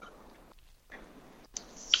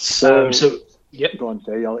 So go on,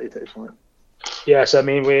 Jay. I'll let you take it from it. Yeah, so I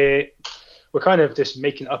mean, we're kind of just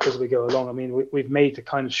making it up as we go along. I mean, we've made the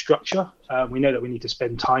kind of structure. We know that we need to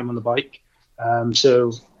spend time on the bike.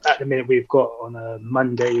 So at the minute we've got on a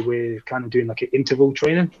Monday, we're kind of doing like an interval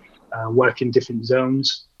training, working different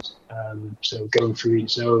zones. So going through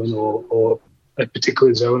each zone or a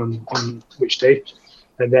particular zone on which day.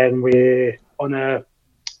 And then we're on a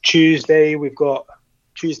Tuesday, we've got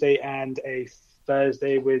Tuesday and a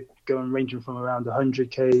Thursday, we're going ranging from around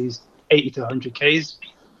 100 Ks, 80 to 100 Ks.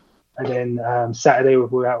 And then Saturday,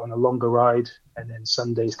 we're out on a longer ride. And then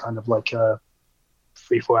Sunday's kind of like a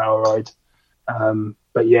 3-4 hour ride.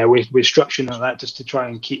 But yeah, we're structuring on that just to try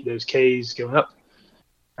and keep those Ks going up.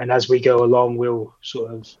 And as we go along, we'll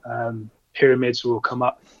sort of pyramids will come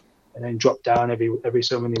up and then drop down every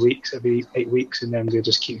so many weeks, every 8 weeks, and then we'll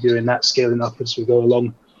just keep doing that, scaling up as we go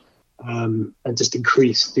along, and just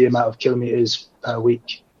increase the amount of kilometers per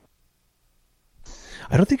week.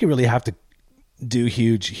 I don't think you really have to do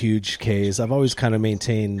huge Ks. I've always kind of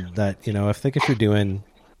maintained that, if you're doing,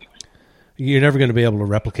 you're never going to be able to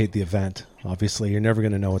replicate the event. Obviously, you're never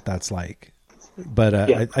going to know what that's like. But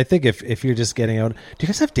I think if you're just getting out, do you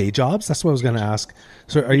guys have day jobs? That's what I was going to ask.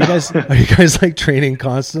 So are you guys like training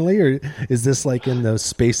constantly, or is this like in the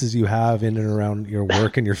spaces you have in and around your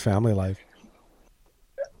work and your family life?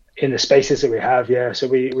 In the spaces that we have, yeah. So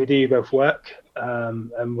we do both work,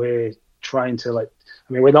 and we're trying to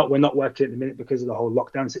we're not working at the minute because of the whole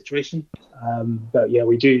lockdown situation. But yeah,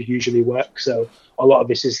 we do usually work. So a lot of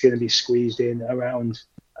this is going to be squeezed in around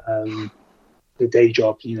the day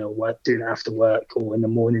job, doing after work or in the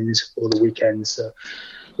mornings or the weekends. So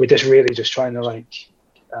we're just really just trying to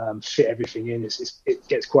fit everything in. It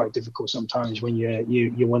gets quite difficult sometimes when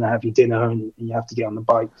you want to have your dinner and you have to get on the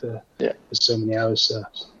bike for so many hours. So.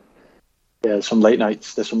 Yeah, there's some late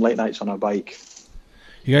nights on our bike.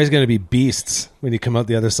 You guys are going to be beasts when you come out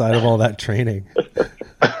the other side of all that training.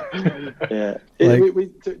 Yeah,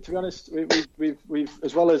 to be honest, we've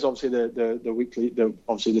as well as obviously the weekly,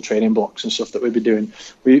 obviously the training blocks and stuff that we've been doing.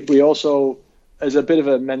 We also, as a bit of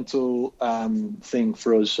a mental thing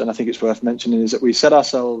for us, and I think it's worth mentioning, is that we set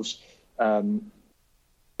ourselves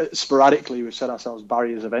sporadically. We've set ourselves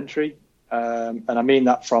barriers of entry, and I mean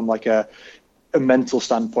that from like a mental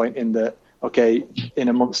standpoint, in that. Okay, in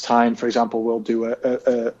a month's time, for example, we'll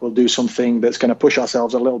do something that's going to push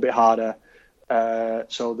ourselves a little bit harder,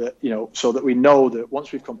 so that we know that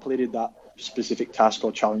once we've completed that specific task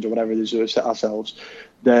or challenge or whatever it is we've set ourselves,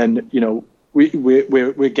 then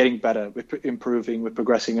we're getting better, we're improving, we're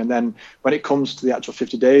progressing, and then when it comes to the actual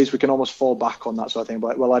 50 days, we can almost fall back on that sort of thing.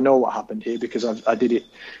 But well, I know what happened here because I did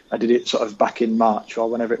it sort of back in March or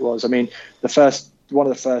whenever it was. I mean, one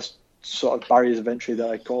of the first sort of barriers of entry that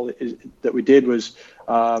I call it that we did was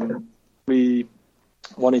we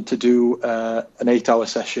wanted to do an 8-hour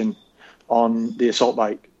session on the assault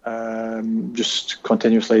bike, just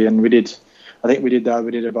continuously, and we did about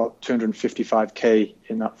 255k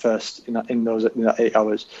in that 8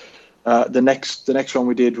 hours. The next one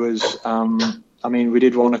we did was we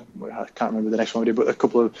did one, I can't remember the next one we did, but a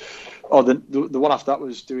couple of the one after that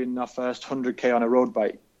was doing our first 100k on a road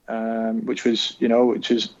bike. Which was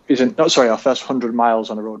our first 100 miles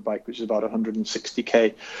on a road bike, which is about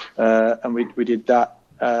 160k, and we did that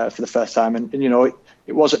for the first time, and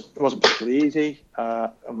it wasn't particularly easy,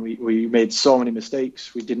 and we made so many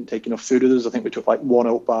mistakes. We didn't take enough food with us. I think we took like one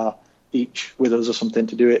oat bar each with us or something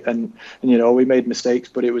to do it, and we made mistakes,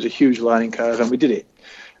 but it was a huge learning curve, and we did it.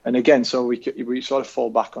 And again, so we sort of fall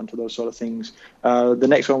back onto those sort of things. The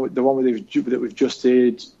next one, the one that we've just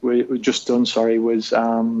done, was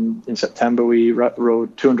in September. We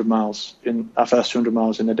rode 200 miles in our first 200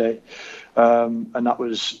 miles in a day, and that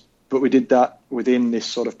was. But we did that within this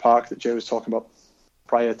sort of park that Jay was talking about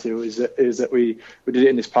prior to. Is that we did it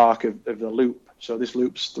in this park of the loop. So this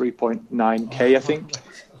loop's 3.9k, I think.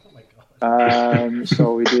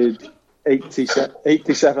 So we did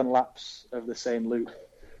 87 laps of the same loop.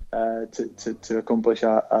 To accomplish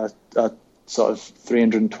our sort of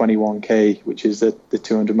 321k, which is the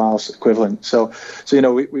 200 miles equivalent. So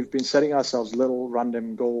we've been setting ourselves little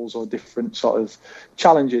random goals or different sort of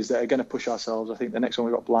challenges that are going to push ourselves. I think the next one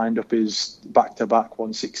we got lined up is back-to-back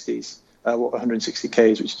 160s,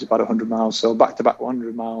 160ks, which is about 100 miles. So back-to-back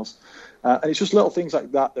 100 miles, and it's just little things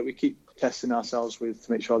like that we keep testing ourselves with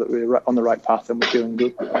to make sure that we're on the right path and we're feeling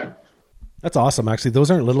good. That's awesome. Actually,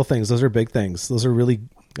 those aren't little things; those are big things. Those are really.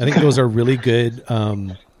 I think those are really good.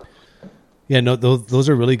 Those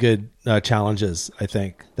are really good challenges. I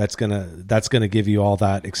think that's gonna give you all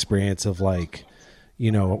that experience of what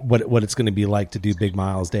it's going to be like to do big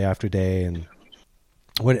miles day after day. And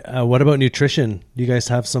what about nutrition? Do you guys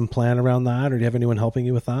have some plan around that, or do you have anyone helping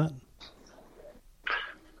you with that?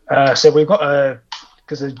 So we've got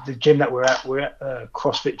because the gym that we're at a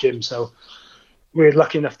CrossFit gym. So we're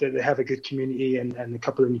lucky enough that they have a good community and a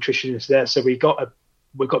couple of nutritionists there. So we got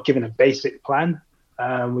given a basic plan.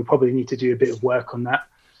 We probably need to do a bit of work on that.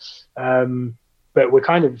 But we're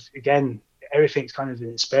kind of, again, everything's kind of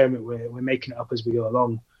an experiment. We're making it up as we go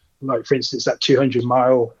along. Like, for instance, that 200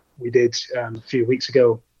 mile we did a few weeks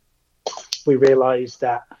ago, we realized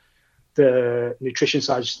that the nutrition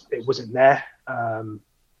side, it wasn't there.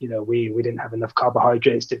 We didn't have enough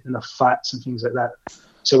carbohydrates, didn't enough fats and things like that.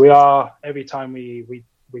 So every time we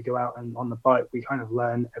go out and on the bike, we kind of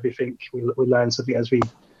learn everything. We learn something as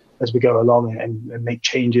we go along and make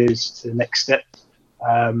changes to the next step.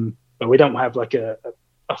 But we don't have like a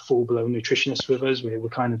full-blown nutritionist with us. We're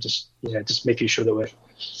kind of just making sure that we're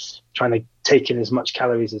trying to take in as much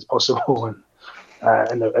calories as possible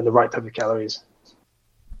and the right type of calories.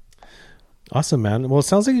 Awesome, man. Well, it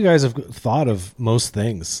sounds like you guys have thought of most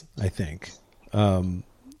things, I think.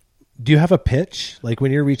 Do you have a pitch? Like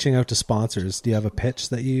when you're reaching out to sponsors, do you have a pitch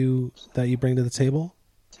that you bring to the table?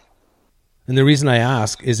 And the reason I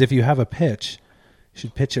ask is if you have a pitch, you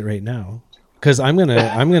should pitch it right now. Because I'm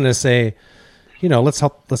gonna say, let's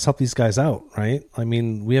help these guys out, right? I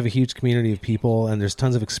mean, we have a huge community of people, and there's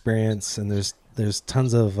tons of experience, and there's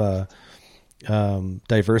tons of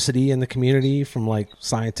diversity in the community, from like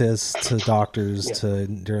scientists to doctors to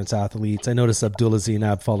endurance athletes. I noticed Abdullah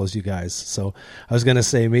Zainab follows you guys, so I was gonna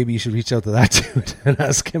say maybe you should reach out to that dude and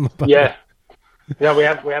ask him about it. Yeah, we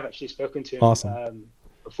have actually spoken to him. Awesome.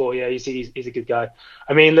 Before. Yeah, he's a good guy.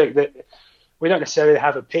 I mean, look, we don't necessarily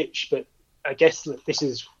have a pitch, but I guess that this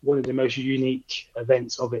is one of the most unique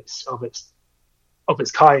events of its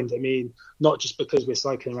kind. I mean, not just because we're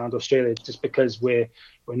cycling around Australia, just because we're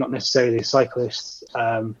not necessarily cyclists.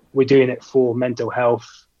 We're doing it for mental health,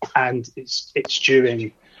 and it's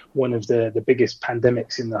during one of the biggest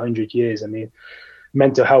pandemics in the 100 years. I mean,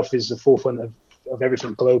 mental health is the forefront of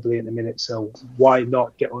everything globally at the minute. So why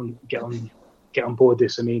not get on board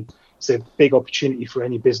this? I mean, it's a big opportunity for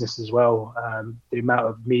any business as well. The amount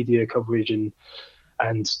of media coverage and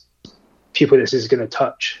people this is going to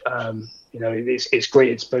touch, it's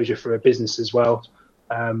great exposure for a business as well.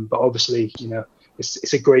 But obviously,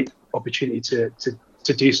 it's a great opportunity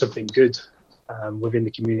to do something good within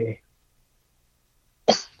the community.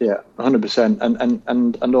 Yeah, 100%.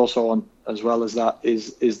 And also on as well as that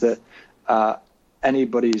is that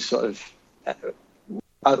anybody's sort of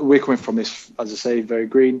we're coming from this, as I say, very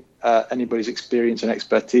green. Anybody's experience and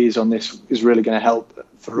expertise on this is really going to help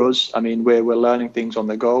for us. I mean, we're learning things on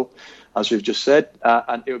the go, as we've just said,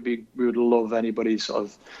 and we would love anybody's sort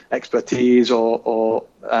of expertise or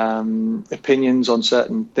opinions on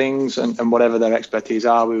certain things, and whatever their expertise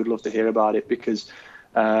are, we would love to hear about it, because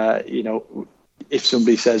if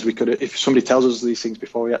somebody says if somebody tells us these things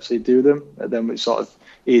before we actually do them, then it's sort of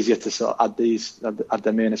easier to sort of add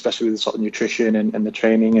them in, especially with the sort of nutrition and the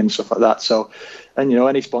training and stuff like that. So, and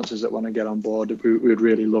any sponsors that want to get on board, we would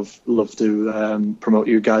really love to promote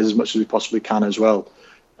you guys as much as we possibly can as well.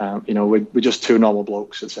 We're just two normal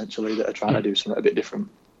blokes essentially that are trying to do something a bit different.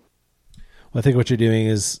 Well, I think what you're doing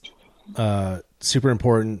is super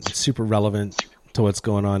important, super relevant to what's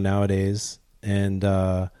going on nowadays, and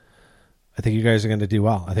I think you guys are going to do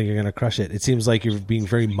well. I think you're going to crush it. It seems like you're being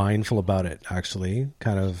very mindful about it, actually.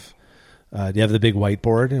 Kind of, do you have the big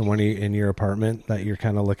whiteboard in your apartment that you're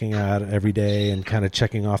kind of looking at every day and kind of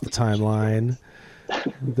checking off the timeline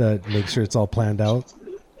that makes sure it's all planned out?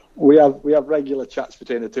 We have regular chats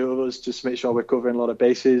between the two of us just to make sure we're covering a lot of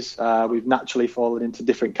bases. We've naturally fallen into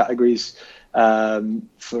different categories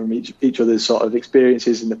from each other's sort of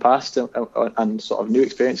experiences in the past and sort of new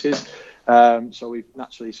experiences. So we've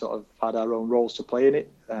naturally sort of had our own roles to play in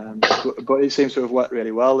it, but it seems to have worked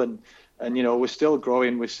really well. And we're still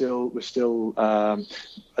growing. We're still as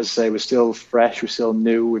I say, we're still fresh. We're still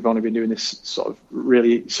new. We've only been doing this sort of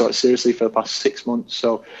really sort of seriously for the past 6 months.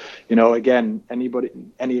 So, again,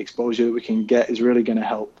 any exposure that we can get is really going to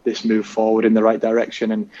help this move forward in the right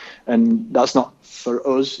direction. And that's not for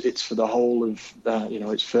us. It's for the whole of,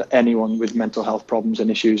 it's for anyone with mental health problems and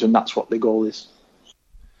issues. And that's what the goal is.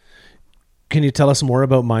 Can you tell us more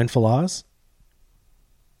about Mindful Oz?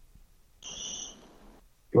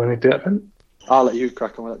 You want to do that then? I'll let you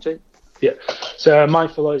crack on with that, Jake. Yeah. So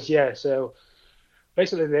Mindful Oz, yeah. So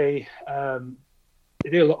basically they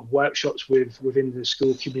do a lot of workshops within the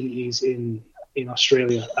school communities in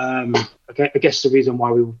Australia. I guess the reason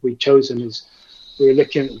why we chose them is we were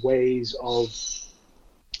looking at ways of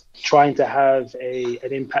trying to have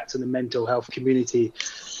an impact on the mental health community.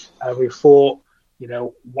 We thought,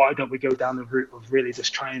 why don't we go down the route of really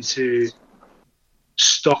just trying to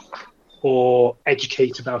stop or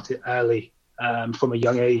educate about it early from a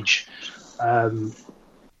young age.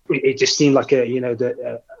 it just seemed like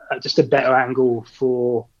just a better angle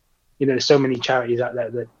for, there's so many charities out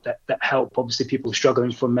there that help obviously people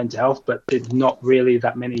struggling from mental health, but there's not really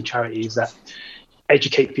that many charities that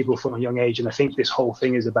educate people from a young age. And I think this whole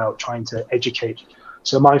thing is about trying to educate.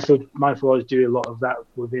 So Mindful is doing a lot of that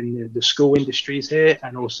within the school industries here,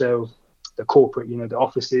 and also the corporate, the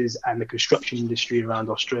offices and the construction industry around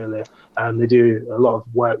Australia. They do a lot of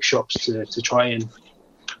workshops to try and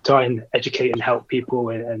educate and help people,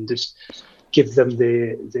 and just give them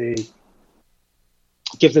the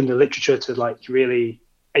literature to like really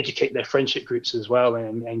educate their friendship groups as well,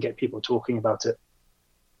 and get people talking about it.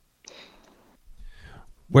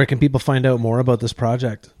 Where can people find out more about this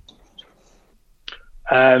project?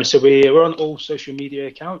 So we're on all social media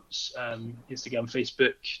accounts, Instagram,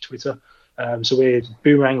 Facebook, Twitter. So we're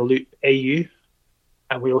Boomerang Loop AU,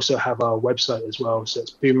 and we also have our website as well. So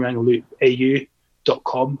it's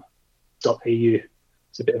boomerangloopau.com.au.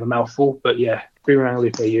 It's a bit of a mouthful, but yeah, Boomerang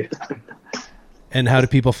Loop AU. And how do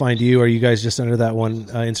people find you? Are you guys just under that one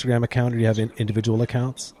Instagram account, or do you have individual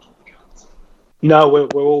accounts? No,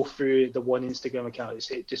 we're all through the one Instagram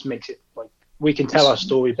account. It just makes it like we can tell our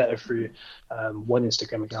story better through one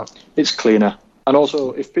Instagram account. It's cleaner. And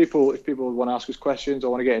also, if people want to ask us questions or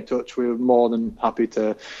want to get in touch, we're more than happy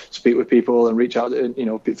to speak with people and reach out.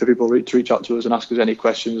 For people to reach out to us and ask us any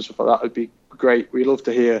questions and stuff like that would be great. We love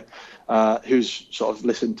to hear who's sort of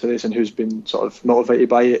listened to this and who's been sort of motivated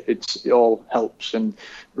by it. It all helps, and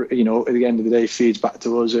at the end of the day, feeds back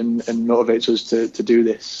to us and motivates us to do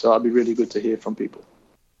this. So that'd be really good to hear from people.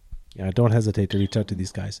 Yeah, don't hesitate to reach out to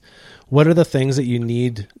these guys. What are the things that you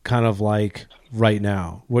need kind of like right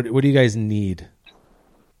now? What do you guys need?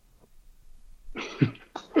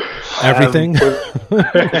 Everything?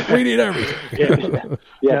 We need everything.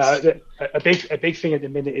 Yes. A big thing at the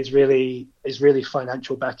minute is really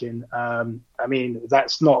financial backing. I mean,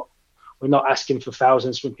 we're not asking for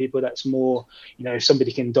thousands from people. That's more, if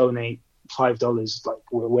somebody can donate $5, like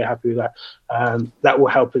we're happy with that. That will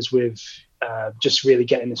help us with just really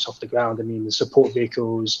getting this off the ground. I mean, the support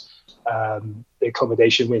vehicles, the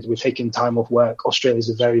accommodation, we're taking time off work. Australia is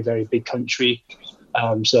a very, very big country.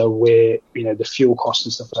 So we're, the fuel costs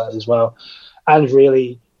and stuff like that as well. And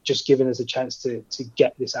really just giving us a chance to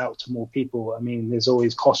get this out to more people. I mean, there's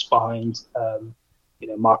always costs behind,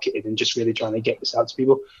 marketing and just really trying to get this out to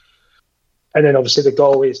people. And then obviously the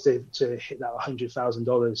goal is to hit that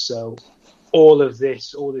 $100,000. So all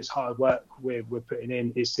this hard work we're putting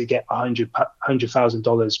in is to get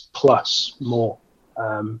 $100,000 plus more.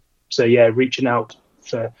 So yeah, reaching out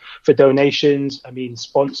for donations. I mean,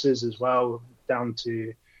 sponsors as well, down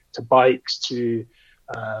to bikes, to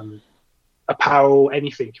apparel,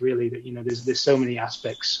 anything really. That there's so many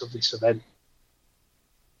aspects of this event.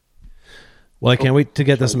 Well, I can't wait to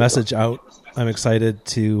get this message out. I'm excited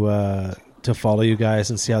to follow you guys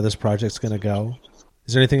and see how this project's going to go.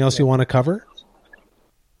 Is there anything else you want to cover?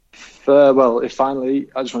 Well, finally,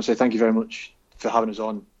 I just want to say thank you very much for having us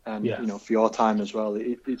on, and for your time as well.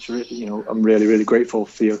 It's really, I'm really, really grateful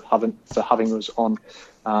for you having us on.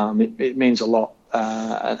 It means a lot,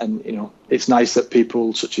 and it's nice that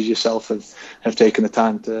people such as yourself have taken the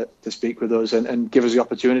time to speak with us and give us the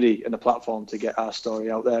opportunity and the platform to get our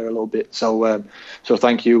story out there a little bit. So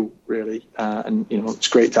thank you, really, and it's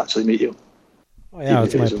great to actually meet you. Oh yeah,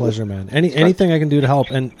 it's my pleasure, man. Anything I can do to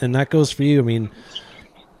help, and that goes for you. I mean,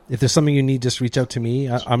 if there's something you need, just reach out to me.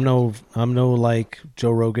 I'm no like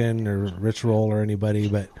Joe Rogan or Rich Roll or anybody,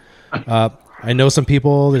 but I know some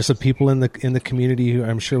people. There's some people in the community who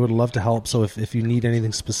I'm sure would love to help. So if you need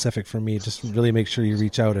anything specific from me, just really make sure you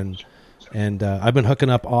reach out. And I've been hooking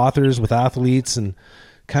up authors with athletes and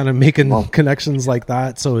kind of making connections like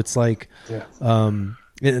that. So it's like,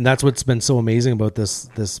 and that's what's been so amazing about this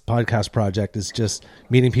podcast project is just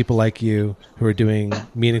meeting people like you who are doing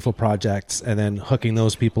meaningful projects and then hooking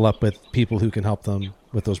those people up with people who can help them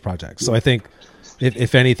with those projects. So I think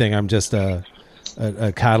if anything, I'm just a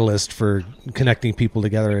catalyst for connecting people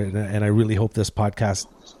together. And I really hope this podcast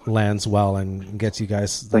lands well and gets you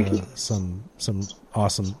guys some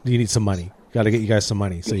awesome, you need some money. Got to get you guys some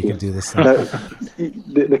money so you can do this thing.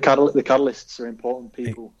 The catalysts are important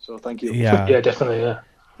people. So thank you. Yeah, definitely. Yeah.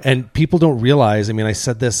 And people don't realize, I mean, I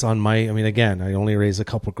said this on again, I only raised a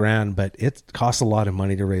couple grand, but it costs a lot of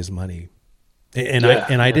money to raise money. And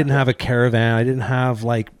I didn't have a caravan. I didn't have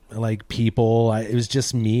like people. It was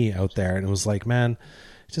just me out there. And it was like, man,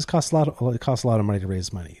 it just costs a lot of money to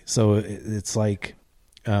raise money. So it's like,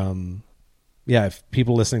 if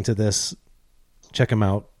people listening to this, check them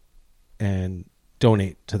out and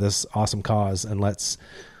donate to this awesome cause, and let's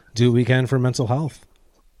do what we can for mental health.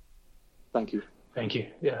 Thank you. Thank you.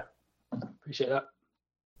 Yeah. Appreciate that.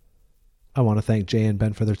 I want to thank Jay and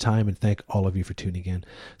Ben for their time and thank all of you for tuning in.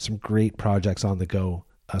 Some great projects on the go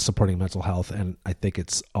supporting mental health, and I think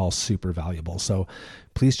it's all super valuable. So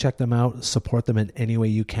please check them out, support them in any way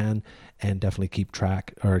you can, and definitely keep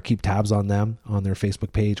tabs on them on their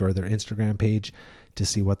Facebook page or their Instagram page to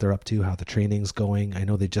see what they're up to, how the training's going. I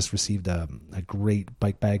know they just received a great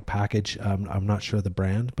bike bag package. I'm not sure the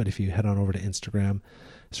brand, but if you head on over to Instagram,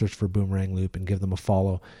 search for Boomerang Loop and give them a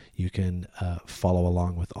follow, you can follow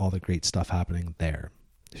along with all the great stuff happening there.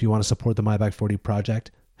 If you want to support the MyBack40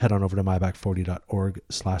 project, head on over to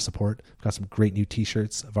myback40.org/support. I've got some great new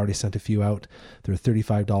t-shirts. I've already sent a few out. They're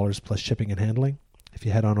 $35 plus shipping and handling. If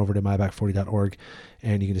you head on over to myback40.org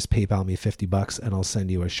and you can just PayPal me $50 and I'll send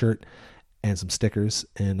you a shirt and some stickers.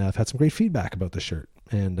 And I've had some great feedback about the shirt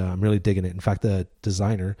and I'm really digging it. In fact, the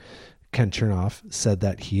designer, Ken Chernoff, said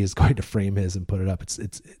that he is going to frame his and put it up.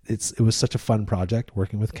 It was such a fun project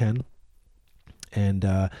working with Ken. And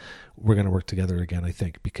we're going to work together again, I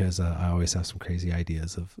think, because I always have some crazy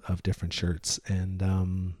ideas of different shirts.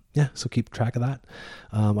 And so keep track of that.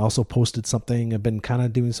 I also posted something. I've been kind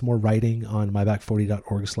of doing some more writing on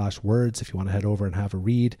myback40.org/words. If you want to head over and have a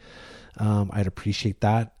read, I'd appreciate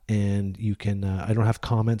that. And you can, I don't have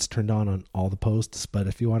comments turned on all the posts, but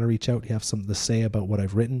if you want to reach out, you have something to say about what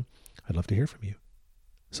I've written, I'd love to hear from you.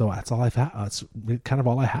 So that's all I've had. That's kind of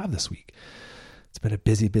all I have this week. It's been a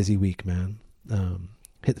busy, busy week, man.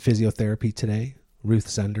 Hit the physiotherapy today, Ruth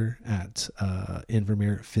Zender at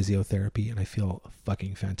Invermere Physiotherapy, and I feel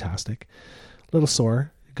fucking fantastic. A little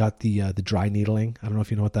sore. Got the dry needling. I don't know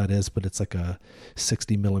if you know what that is, but it's like a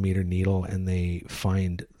 60 millimeter needle, and they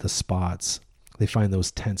find the spots. They find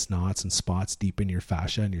those tense knots and spots deep in your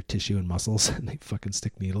fascia and your tissue and muscles, and they fucking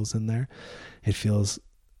stick needles in there. It feels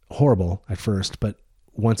horrible at first, but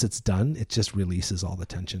once it's done, it just releases all the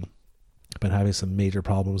tension. I've been having some major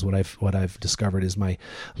problems. What I've discovered is my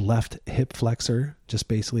left hip flexor. Just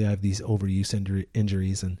basically, I have these overuse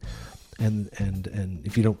injuries, and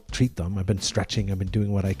if you don't treat them, I've been stretching, I've been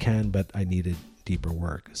doing what I can, but I needed deeper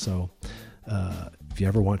work. So, if you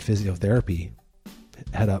ever want physiotherapy,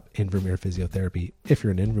 head up Invermere Physiotherapy. If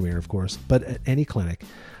you're in Invermere, of course, but at any clinic,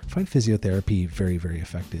 find physiotherapy very, very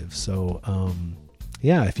effective. So,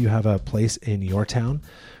 if you have a place in your town,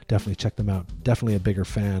 definitely check them out. Definitely a bigger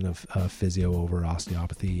fan of physio over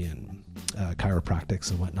osteopathy and chiropractics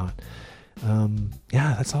and whatnot.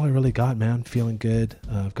 That's all I really got, man. Feeling good.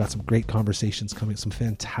 I've got some great conversations coming, some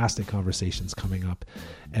fantastic conversations coming up,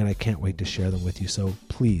 and I can't wait to share them with you. So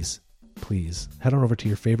please head on over to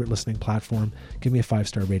your favorite listening platform, give me a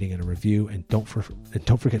 5-star rating and a review, and don't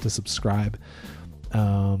forget to subscribe.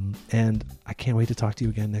 And I can't wait to talk to you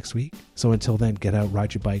again next week. So until then, get out,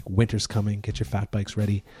 ride your bike. Winter's coming. Get your fat bikes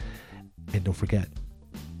ready. And don't forget,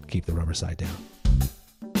 keep the rubber side down.